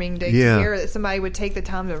heartwarming to Yeah. hear that somebody would take the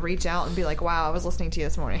time to reach out and be like, wow, I was listening to you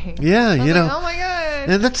this morning. Yeah, I was you like, know. oh my God.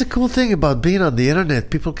 And that's a cool thing about being on the internet.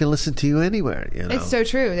 People can listen to you anywhere. You know. It's so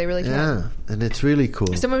true. They really can. yeah, and it's really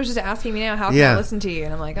cool. Someone was just asking me now, how can Yeah. I listen to you?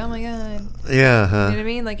 And I'm like, oh my God. Yeah, You huh? know what I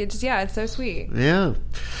mean? Like, it's so sweet. Yeah.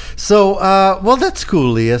 So, well, that's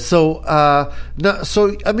cool, Leah. So,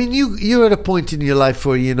 I mean, you're at a point in your life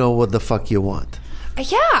where you know what the fuck you want.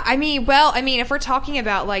 Yeah, I mean, if we're talking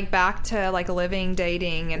about like back to like living,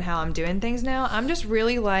 dating, and how I'm doing things now, I'm just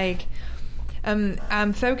really like,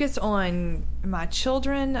 I'm focused on my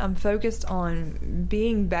children. I'm focused on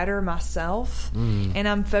being better myself, and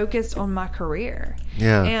I'm focused on my career.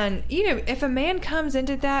 Yeah. And if a man comes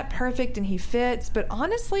into that perfect and he fits, but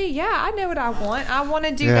honestly, yeah, I know what I want. I want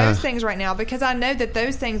to do Yeah. those things right now because I know that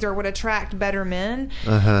those things are what attract better men.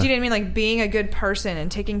 Uh-huh. Do you know what I mean? Like being a good person and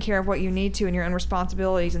taking care of what you need to and your own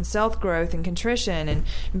responsibilities and self growth and contrition and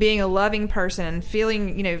being a loving person and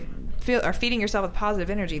feeling, feeding yourself with positive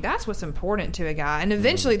energy. That's what's important to a guy. And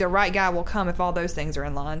eventually the right guy will come if all those things are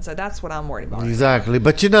in line. So that's what I'm worried about. Exactly,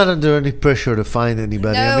 but you're not under any pressure to find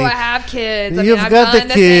anybody. No, I mean, I have kids. I you've mean, I've got the done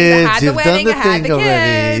things. I kids. had the You've wedding. done the I had thing the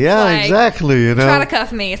already. kids. Yeah, Like, exactly. You know, try to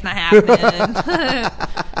cuff me. It's not happening.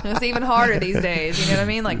 It's even harder these days. You know what I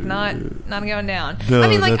mean? Like not going down. No, I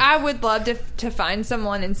mean, like that's- I would love to find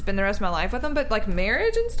someone and spend the rest of my life with them, but like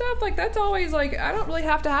marriage and stuff, like that's always like I don't really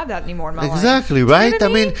have to have that anymore in my life. exactly Do you know right. what I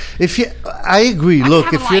mean, I agree. I Look,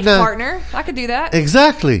 could have if a you're life not partner, I could do that.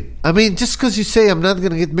 exactly. I mean, just because you say I'm not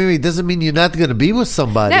going to get married doesn't mean you're not going to be with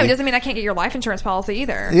somebody. No, it doesn't mean I can't get your life insurance policy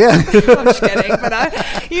either. Yeah. I'm just kidding,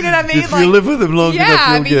 but you know what I mean. If you live with him long enough, yeah,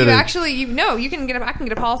 you'll I mean, get you it. actually, I can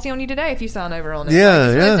get a policy on you today if you sign over on it. Yeah, Like, it's one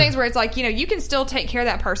of yeah. those things where it's like you can still take care of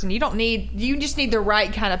that person. You just need the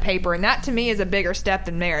right kind of paper, and that to me is a bigger step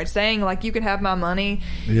than marriage. Saying like you can have my money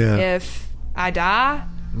Yeah. if I die.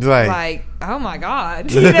 Right. Like, oh my God.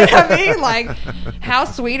 You know what I mean? Like, how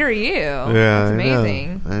sweet are you? Yeah, It's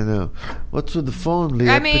amazing. I know. What's with the phone,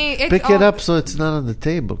 Leah? I mean, it's pick it all- up so it's not on the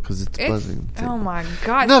table because it's It's, buzzing. the table. oh my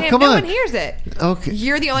God. No, Sam, come no on. one hears it. Okay.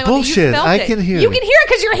 You're the only one that Bullshit. you felt I it. can hear You it. can hear it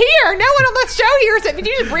because you're here. No one on the show hears it. But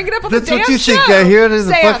you just bring it up on That's the damn what you show. think. I hear it in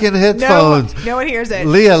the Sam, fucking headphones. No one hears it.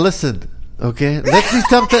 Leah, listen. Okay, let me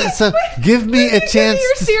give me a chance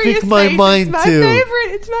Your to serious speak my face. mind it's my too.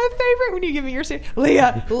 favorite. It's my favorite when you give me your serious.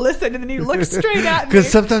 Leah, listen, and then you look straight at me. Because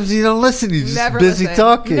sometimes you don't listen. You're just Never busy listen.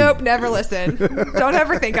 talking. Nope, never listen. Don't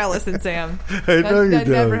ever think I listen, Sam. I know you that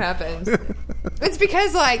never don't. happens. It's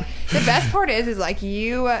because like the best part is like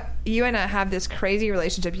you and I have this crazy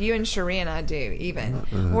relationship. You and Cherie and I do even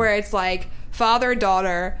where it's like father,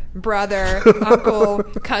 daughter, brother, uncle,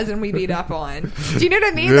 cousin we beat up on. Do you know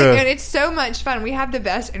what I mean? Yeah. Like, and it's so much fun. We have the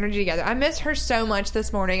best energy together. I miss her so much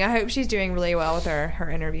this morning. I hope she's doing really well with her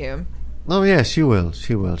interview. Oh yeah, she will.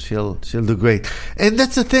 She'll do great. And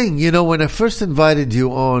that's the thing, when I first invited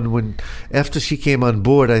you on, after she came on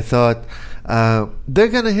board, I thought they're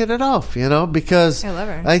gonna hit it off, because I love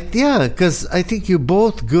her. Because I think you're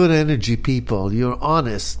both good energy people. You're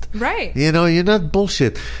honest, Right. You're not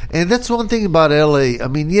bullshit. And that's one thing about LA. I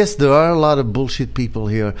mean, yes, there are a lot of bullshit people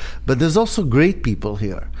here, but there's also great people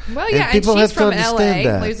here. Well, yeah, and people she's have to from understand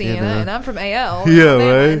LA, that, Louisiana, and I'm from AL. Yeah,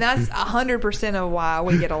 Alabama, right. And that's 100% of why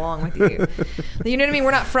we get along with you. You know what I mean?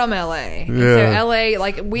 We're not from LA. And Yeah. so LA,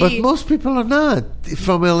 like we. But most people are not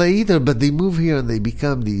from LA either, but they move here and they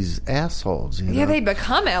become these assholes. Yeah, they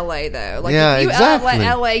become LA though. Like Yeah, if you exactly.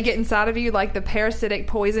 let LA get inside of you like the parasitic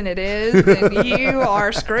poison it is, then you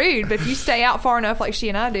are screwed. But if you stay out far enough like she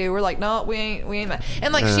and I do, we're like, no, we ain't.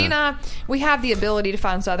 And like she and I, we have the ability to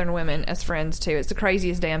find Southern women as friends too. It's the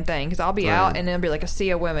craziest damn thing because I'll be out and then be like a sea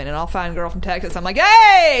of women and I'll find a girl from Texas. I'm like,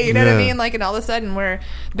 hey, you know what I Yeah. mean? Like, and all of a sudden we're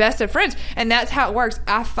best of friends. And that's how it works.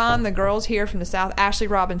 I find the girls here from the South. Ashley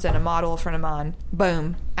Robinson, a model, a friend of mine.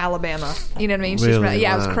 Boom. Alabama. You know what I mean? She's Really? from,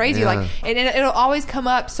 yeah, it was Wow. crazy. Yeah. Like, and it'll always come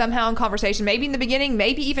up somehow in conversation. Maybe in the beginning,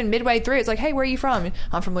 maybe even midway through. It's like, hey, where are you from?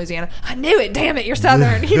 I'm from Louisiana. I knew it. Damn it, you're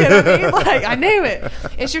Southern. You know what I mean? Like, I knew it.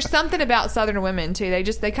 It's just something about Southern women too.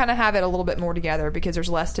 They kind of have it a little bit more together because there's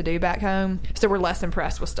less to do back home, so we're less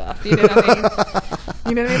impressed with stuff. You know what I mean?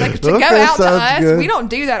 You know what I mean? Like to Okay, go out to sounds us, good. we don't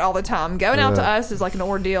do that all the time. Going out to us is like an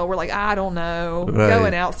ordeal. We're like, I don't know. Right.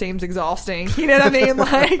 Going out seems exhausting. You know what I mean?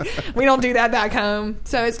 Like we don't do that back home.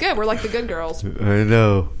 So it's good. We're like the good girls. I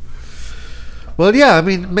know. Well, yeah, I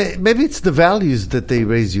mean, maybe it's the values that they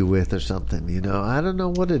raise you with or something, you know. I don't know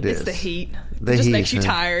what it is. It's the heat. The It just heat, makes you huh?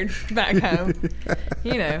 tired back home.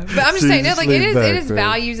 You know. But I'm just So you saying, no, just like lean it back, is right?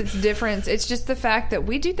 values, it's difference. It's just the fact that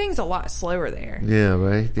we do things a lot slower there. Yeah,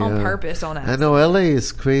 right? On Yeah. purpose, on I accident. know LA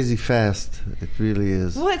is crazy fast. It really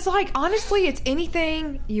is. Well, it's like, honestly, it's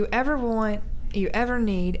anything you ever want, you ever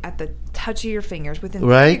need at the touch of your fingers. Within 3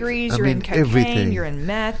 Right? degrees, I you're in mean, cocaine, everything. you're in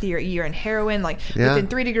meth, you're in heroin. Like, Yeah. within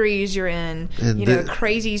 3 degrees, you're in, And you know, the-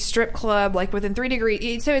 crazy strip club. Like, within 3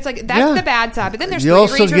 degrees. So it's like, that's Yeah. the bad side. But then there's You 3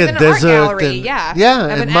 also degrees, you're get within an art desert gallery. and- Yeah. yeah,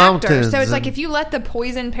 Of and an actor. mountains So it's like, and- if you let the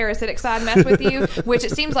poison parasitic side mess with you, which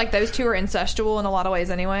it seems like those two are incestual in a lot of ways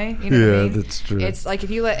anyway. You know what I Yeah, mean? that's true. It's like,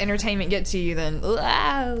 if you let entertainment get to you, then,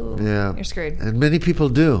 wow, Yeah. you're screwed. And many people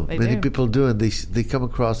do. They Many do. people do, and they come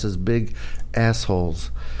across as big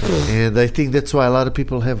assholes. And I think that's why a lot of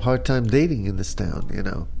people have hard time dating in this town, you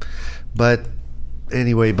know. But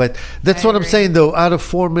anyway, but that's I what I'm agree. saying, though. Out of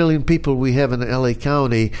 4 million people we have in LA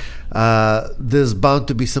County, there's bound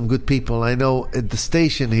to be some good people. I know at the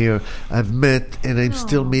station here, I've met, and I'm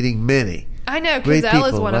still meeting many. I know Great Cazell is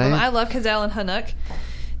people, one of them. right? I love Cazell and Hanuk.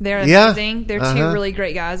 They're Yeah. amazing. They're two Uh-huh. really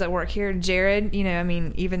great guys that work here. Jared, you know, I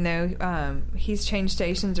mean, even though he's changed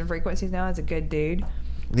stations and frequencies now, is a good dude.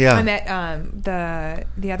 Yeah. I met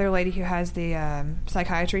the other lady who has the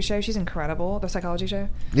psychiatry show. She's incredible. The psychology show.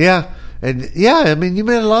 Yeah, and yeah, I mean, you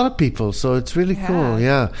met a lot of people, so it's really cool.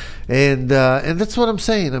 Yeah, and that's what I'm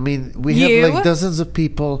saying. I mean, we You? have like dozens of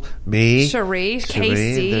people. Me, Cherie, Cherie,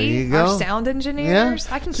 Casey, there you go. our sound engineers.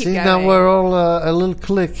 I can keep See, going. now we're all a little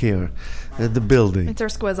clique here at the building. It's our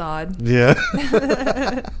squizod. Yeah.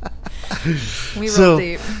 We roll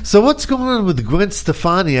deep. So what's going on with Gwen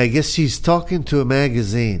Stefani? I guess she's talking to a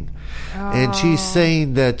magazine, and she's Oh.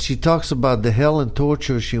 saying that she talks about the hell and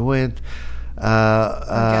torture she went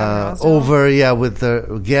Gavin Rossdale? over,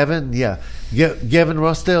 with Gavin, Gavin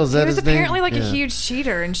Rossdale. Is that He was his name? apparently like a Yeah. huge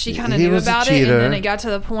cheater, and she kind of He knew was a about it. cheater. And then it got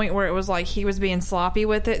to the point where it was like he was being sloppy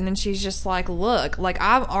with it, and then she's just like, "Look, like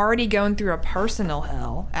I'm already going through a personal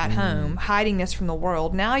hell at home, hiding this from the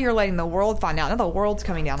world. Now you're letting the world find out. Now the world's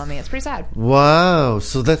coming down on me. It's pretty sad." Wow,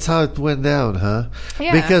 so that's how it went down, huh?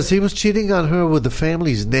 Yeah. Because he was cheating on her with the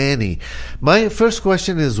family's nanny. My first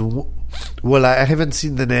question is, well, I haven't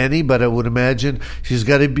seen the nanny, but I would imagine she's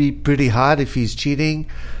got to be pretty hot if he's cheating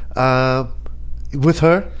with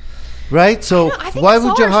her, right? So I think why I saw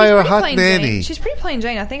would you her. hire a She's hot pretty plain nanny? Jane. She's pretty plain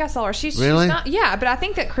Jane. I think I saw her. She's Really? not. Yeah, but I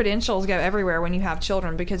think that credentials go everywhere when you have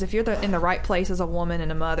children, because if you're in the right place as a woman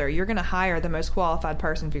and a mother, you're going to hire the most qualified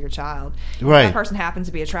person for your child. If Right. that person happens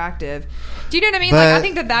to be attractive. Do you know what I mean? Like, I But-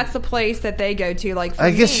 think that's the place that they go to. Like, for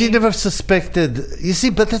I guess me, she never suspected. You see,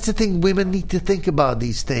 but that's the thing. Women need to think about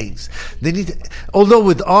these things. They need. Although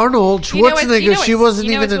with Arnold You know, it's- Schwarzenegger, you know, she it's- wasn't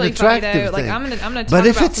you know, even it's an really funny, attractive though. Like, thing. I'm gonna talk But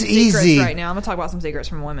if about it's some secrets easy, right now. I'm gonna talk about some secrets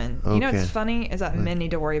from women. You know Okay. what's funny is that men need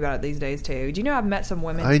to worry about it these days too. Do you know I've met some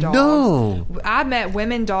women I dogs? know. I've met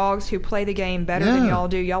women dogs who play the game better than Yeah. y'all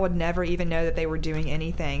do. Y'all would never even know that they were doing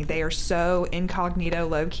anything. They are so incognito,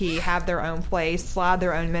 low key, have their own place, slide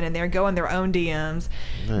their own men in there, go in their own DMs,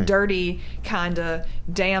 Right. dirty, kinda,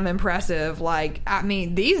 damn impressive. Like, I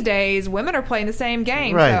mean, these days women are playing the same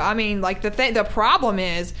game. Right. So I mean, like the problem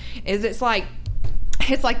is it's like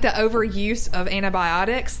the overuse of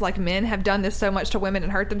antibiotics. Like, men have done this so much to women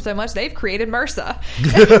and hurt them so much, they've created MRSA.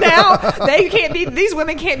 Now these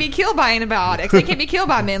women can't be killed by antibiotics. They can't be killed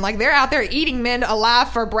by men. Like, they're out there eating men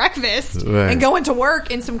alive for breakfast Right. and going to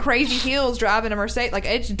work in some crazy heels driving a Mercedes.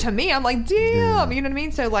 Like, to me, I'm like, damn, you know what I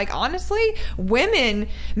mean? So, like, honestly,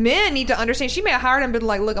 men need to understand. She may have hired him and been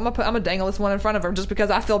like, look, I'm gonna dangle this one in front of her just because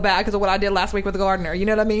I feel bad because of what I did last week with the gardener. You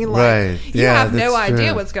know what I mean? Like, Right. you Yeah, have no that's idea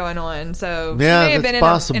true. what's going on. So Yeah, she may have been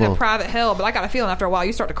that's in possible. a private hell, but I got a feeling after a while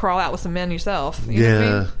you start to crawl out with some men yourself. You know what I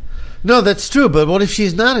Yeah. mean? No, that's true. But what if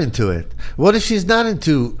she's not into it? What if she's not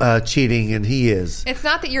into cheating and he is? It's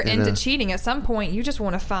not that you're You into know? cheating. At some point, you just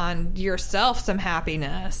want to find yourself some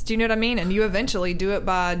happiness. Do you know what I mean? And you eventually do it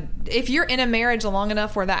by, if you're in a marriage long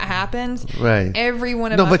enough where that happens, Right. every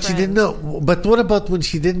one of No, my but she didn't friends- know. But what about when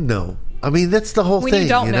she didn't know? I mean, that's the whole When thing. you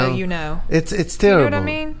don't know, you know. It's Do you terrible. know what I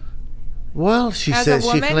mean? Well, she As says a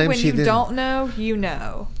woman, she claims when she you didn't. don't know, you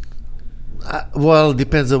know. Well,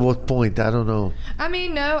 depends on what point. I don't know. I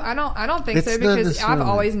mean, no, I don't think It's so, not because I've necessarily.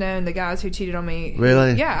 always known the guys who cheated on me.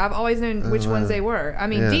 Really? Yeah, I've always known which wow. ones they were. I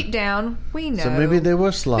mean, Yeah. deep down, we know. So maybe they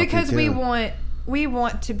were sloppy because we too. want we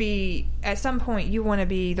want to be, at some point, you want to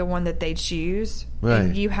be the one that they choose. Right.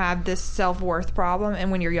 And you have this self-worth problem.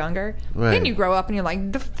 And when you're younger, Right. then you grow up and you're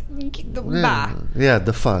like, bye. Yeah,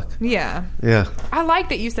 the fuck. Yeah. Yeah. I like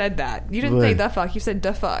that you said that. You didn't say Right. the fuck. You said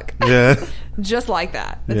the fuck. Yeah. Just like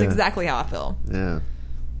that. That's Yeah. exactly how I feel. Yeah.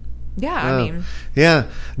 Yeah, I mean, Yeah.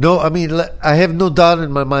 No, I mean, I have no doubt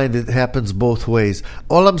in my mind it happens both ways.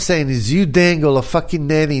 All I'm saying is you dangle a fucking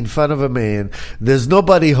nanny in front of a man. There's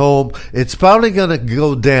nobody home. It's probably going to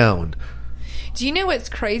go down. do you know what's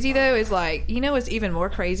crazy, though, is like, you know what's even more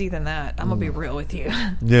crazy than that? I'm going to be real with you.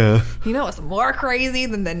 Yeah. You know what's more crazy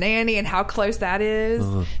than the nanny and how close that is?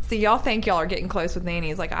 See, y'all think y'all are getting close with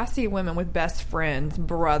nannies. Like, I see women with best friends,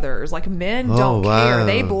 brothers. Like, men don't care. wow.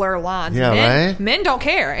 They blur lines. Yeah, right? Men don't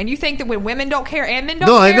care. And you think that when women don't care and men don't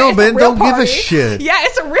No, I care, know, it's men a real don't give a party. shit. Yeah,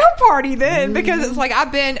 it's a real party then, because it's like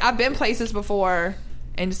I've been places before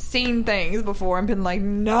and seen things before and been like,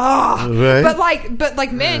 nah. Right. But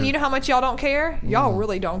like men, you know how much y'all don't care? Y'all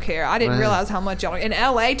really don't care. I didn't Right. realize how much y'all. And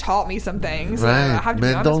LA taught me some things. I Right. have to be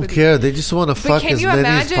Men honest don't with you. care. They just want to But fuck can as you many as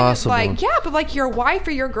imagine, possible. like, yeah, but like your wife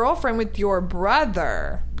or your girlfriend with your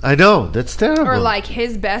brother I know. That's terrible. or like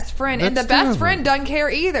his best friend, and the That's best terrible. friend doesn't care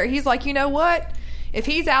either. He's like, you know what? If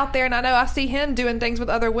he's out there and I know I see him doing things with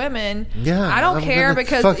other women, Yeah, I don't I'm care gonna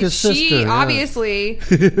fuck because his she sister, yeah. obviously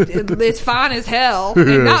is fine as hell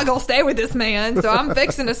and not gonna stay with this man. So I'm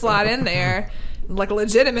fixing to slide in there. Like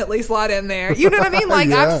legitimately slide in there. You know what I mean? Like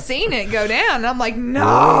Yeah. I've seen it go down and I'm like,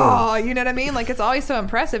 no. You know what I mean? Like it's always so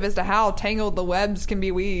impressive as to how tangled the webs can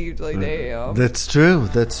be weaved. Like damn. That's true.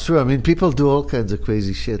 That's true. I mean, people do all kinds of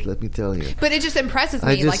crazy shit, let me tell you. But it just impresses I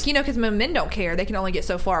me, just- like, you know, because when men don't care, they can only get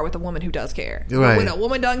so far with a woman who does care. But Right. when a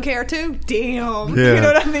woman doesn't care too, damn. Yeah. You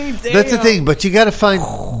know what I mean? Damn. That's the thing, but you got to find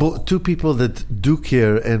two people that do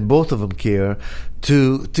care and both of them care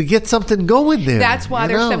to get something going there. That's why you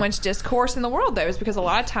there's know? so much discourse in the world, though, is because a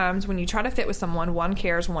lot of times when you try to fit with someone, one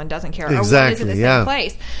cares, one doesn't care, or one is Exactly, in the yeah. same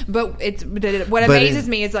place. But what amazes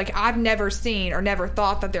me is like I've never seen or never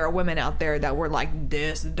thought that there are women out there that were like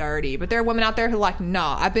this dirty, but there are women out there who are like,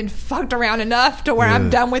 nah, I've been fucked around enough to where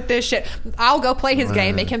I'm done with this shit. I'll go play his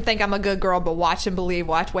game, make him think I'm a good girl, but watch and believe,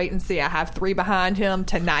 watch, wait and see. I have 3 behind him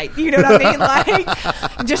tonight. You know what I mean?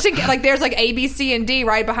 Like just to get, like there's like A, B, C, and D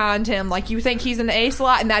right behind him. Like you think he's in the A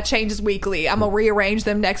slot, and that changes weekly. I'm gonna rearrange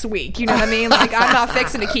them next week. You know what I mean? Like I'm not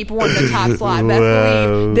fixing to keep one in the top slot. Best Wow.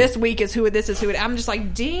 believe this week is who this is who it. I'm just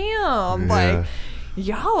like, damn, like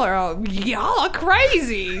y'all are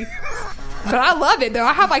crazy. But I love it though.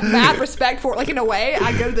 I have like mad respect for it. Like in a way,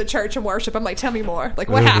 I go to the church and worship. I'm like, tell me more. Like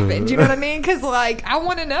what happened? You know what I mean? Because like I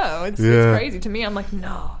want to know. It's crazy to me. I'm like,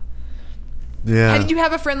 no. Yeah. And do you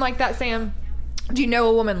have a friend like that, Sam? Do you know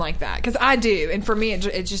a woman like that? Because I do, and for me, it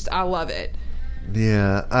just I love it.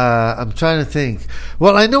 Yeah, I'm trying to think.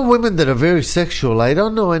 Well, I know women that are very sexual. I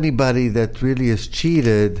don't know anybody that really has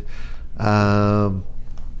cheated.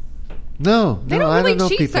 No, They no, don't I really don't know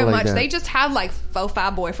cheat people so like much. that. They just have like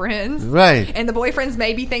 4-5 boyfriends. Right. And the boyfriends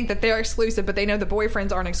maybe think that they're exclusive, but they know the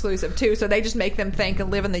boyfriends aren't exclusive too. So they just make them think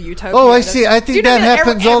and live in the utopia. Oh, I that- see. I think Do you know that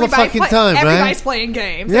happens all the fucking time, right? Everybody's playing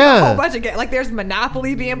games. Yeah. There's a whole bunch of games. Like there's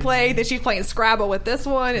Monopoly being played. Then she's playing Scrabble with this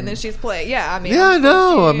one, and then she's playing. Yeah, I mean. Yeah, I I'm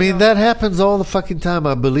know. I damn. mean, that happens all the fucking time.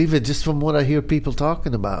 I believe it just from what I hear people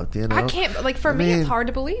talking about, you know? I can't. Like for me, mean, it's hard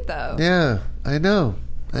to believe though. Yeah, I know.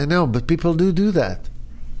 But people do that.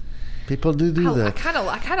 People do I that. kind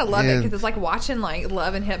of love it And- because it's like watching like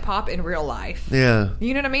Love and Hip Hop in real life. Yeah.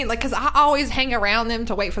 You know what I mean? Like, because I always hang around them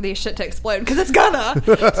to wait for this shit to explode. Because it's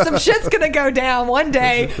gonna. Some shit's gonna go down one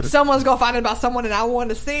day. Someone's gonna find out about someone, and I want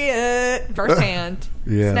to see it firsthand.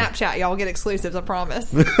 Yeah. Snapchat, y'all get exclusives. I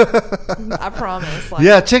promise. I promise. Like,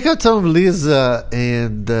 Yeah, check out some of Liz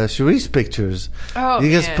and Cherie's pictures. Oh,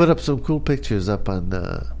 you guys man. put up some cool pictures up on.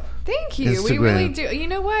 Thank you. We Instagram. really do. You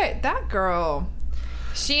know what? That girl,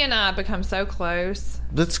 she and I become so close.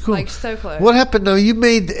 That's cool. Like, so close. What happened now? You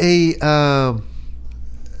made a.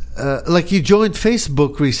 Like you joined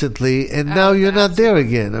Facebook recently, and now you're not there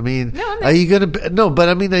again. I mean, No, I'm are there. you gonna? No, but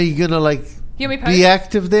I mean, are you gonna like You want me to post? be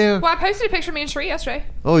active there? Well, I posted a picture of me and Sheree yesterday.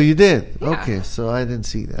 Oh, you did. Yeah. Okay, so I didn't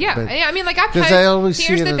see that. Yeah, but- I mean, like I 'cause post. I always see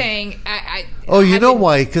here's it the on- thing. Oh, you I've know been-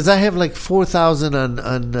 why? Because I have like 4,000 on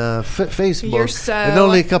Facebook, You're so and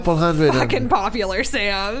only a couple hundred. fucking popular,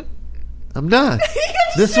 Sam. I'm not.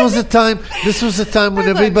 This was a time. This was a time when I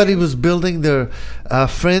love everybody you. was building their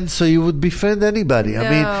friends, so you would befriend anybody. I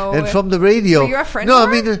mean, No. and from the radio. So you're a friend No, I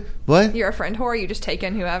whore? mean, what? You're a friend whore. You just take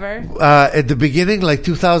in whoever. At the beginning, like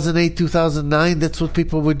 2008, 2009, that's what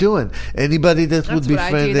people were doing. Anybody that That's would what I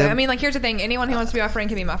do. befriend Though. them. I mean, like, here's the thing: anyone who wants to be my friend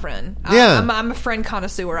can be my friend. Yeah. I'm a friend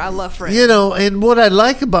connoisseur. I love friends. You know, and what I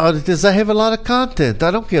like about it is I have a lot of content.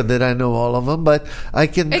 I don't care that I know all of them, but I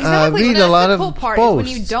can Exactly. read Well, a lot that's of the cool part posts.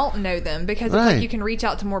 is when you don't know them, because it's Right. like you can reach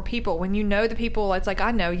out to more people. When you know the people, it's like,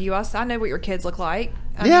 I know you. I know what your kids look like.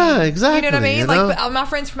 I Yeah, mean, exactly, You know what I mean? you Like, know? but, my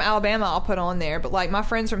friends from Alabama, I'll put on there. But like my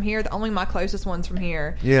friends from here, only my closest ones from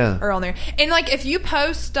here, Yeah. are on there. And like, if you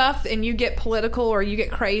post stuff and you get political or you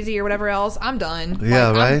get crazy or whatever else, I'm done. Yeah,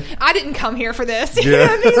 Like, right? I didn't come here for this. You know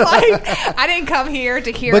what I mean? Like, I didn't come here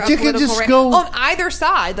to hear. But a you can political just rant go- on either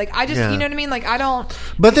side. Like, I just, Yeah. you know what I mean? Like, I don't.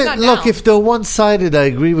 But I'm then, not look, down. if they're one-sided, I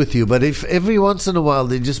agree with you. But if every once in a while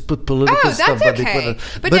they just put political Oh, stuff, that's but they okay.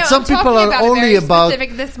 put But no, some I'm people talking are about only very about.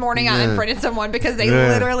 specific. This morning, I Yeah. unfriended someone because they Yeah.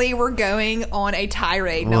 literally were going on a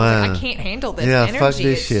tirade, and I was Wow. like, I can't handle this Yeah, energy. fuck this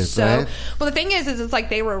It's shit, so. right? Well, the thing is it's like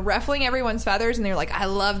they were ruffling everyone's feathers, and they were like, I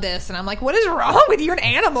love this, and I'm like, what is wrong with you? You're an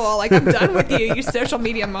animal. Like, I'm done with you, you social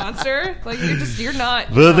media monster. Like, you're not.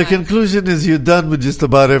 Well, you're the not. conclusion is you're done with just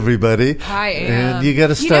about everybody. I am. And you got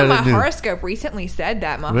to start my anew. horoscope recently said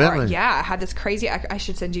that. My Really? yeah, I had this crazy. I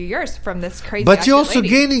should send you yours from this crazy. But you're accurate also lady.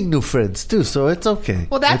 gaining new friends too, so it's okay.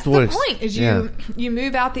 Well, that's It the works. point. Is Yeah. you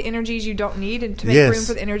move out the energies you don't need and to make Yes. room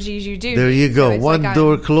for the energies you do. There need. you go. So it's One like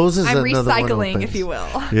door closes, I'm another one recycling, opens. if you will.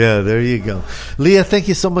 Yeah, there you go. Leah, thank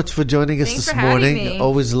you so much for joining us Thanks this for having morning. me.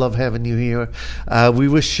 Always love having you here. We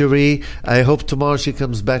wish Cherie, I hope tomorrow she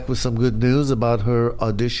comes back with some good news about her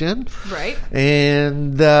audition. Right.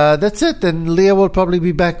 And that's it. And Leah will probably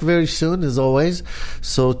be back very soon, as always.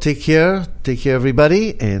 So take care. Take care,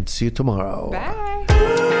 everybody, and see you tomorrow. Bye.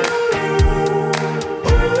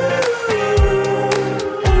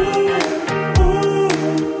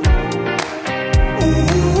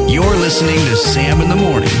 You're listening to Sam in the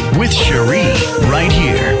Morning with Cherie right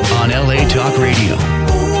here on LA Talk Radio.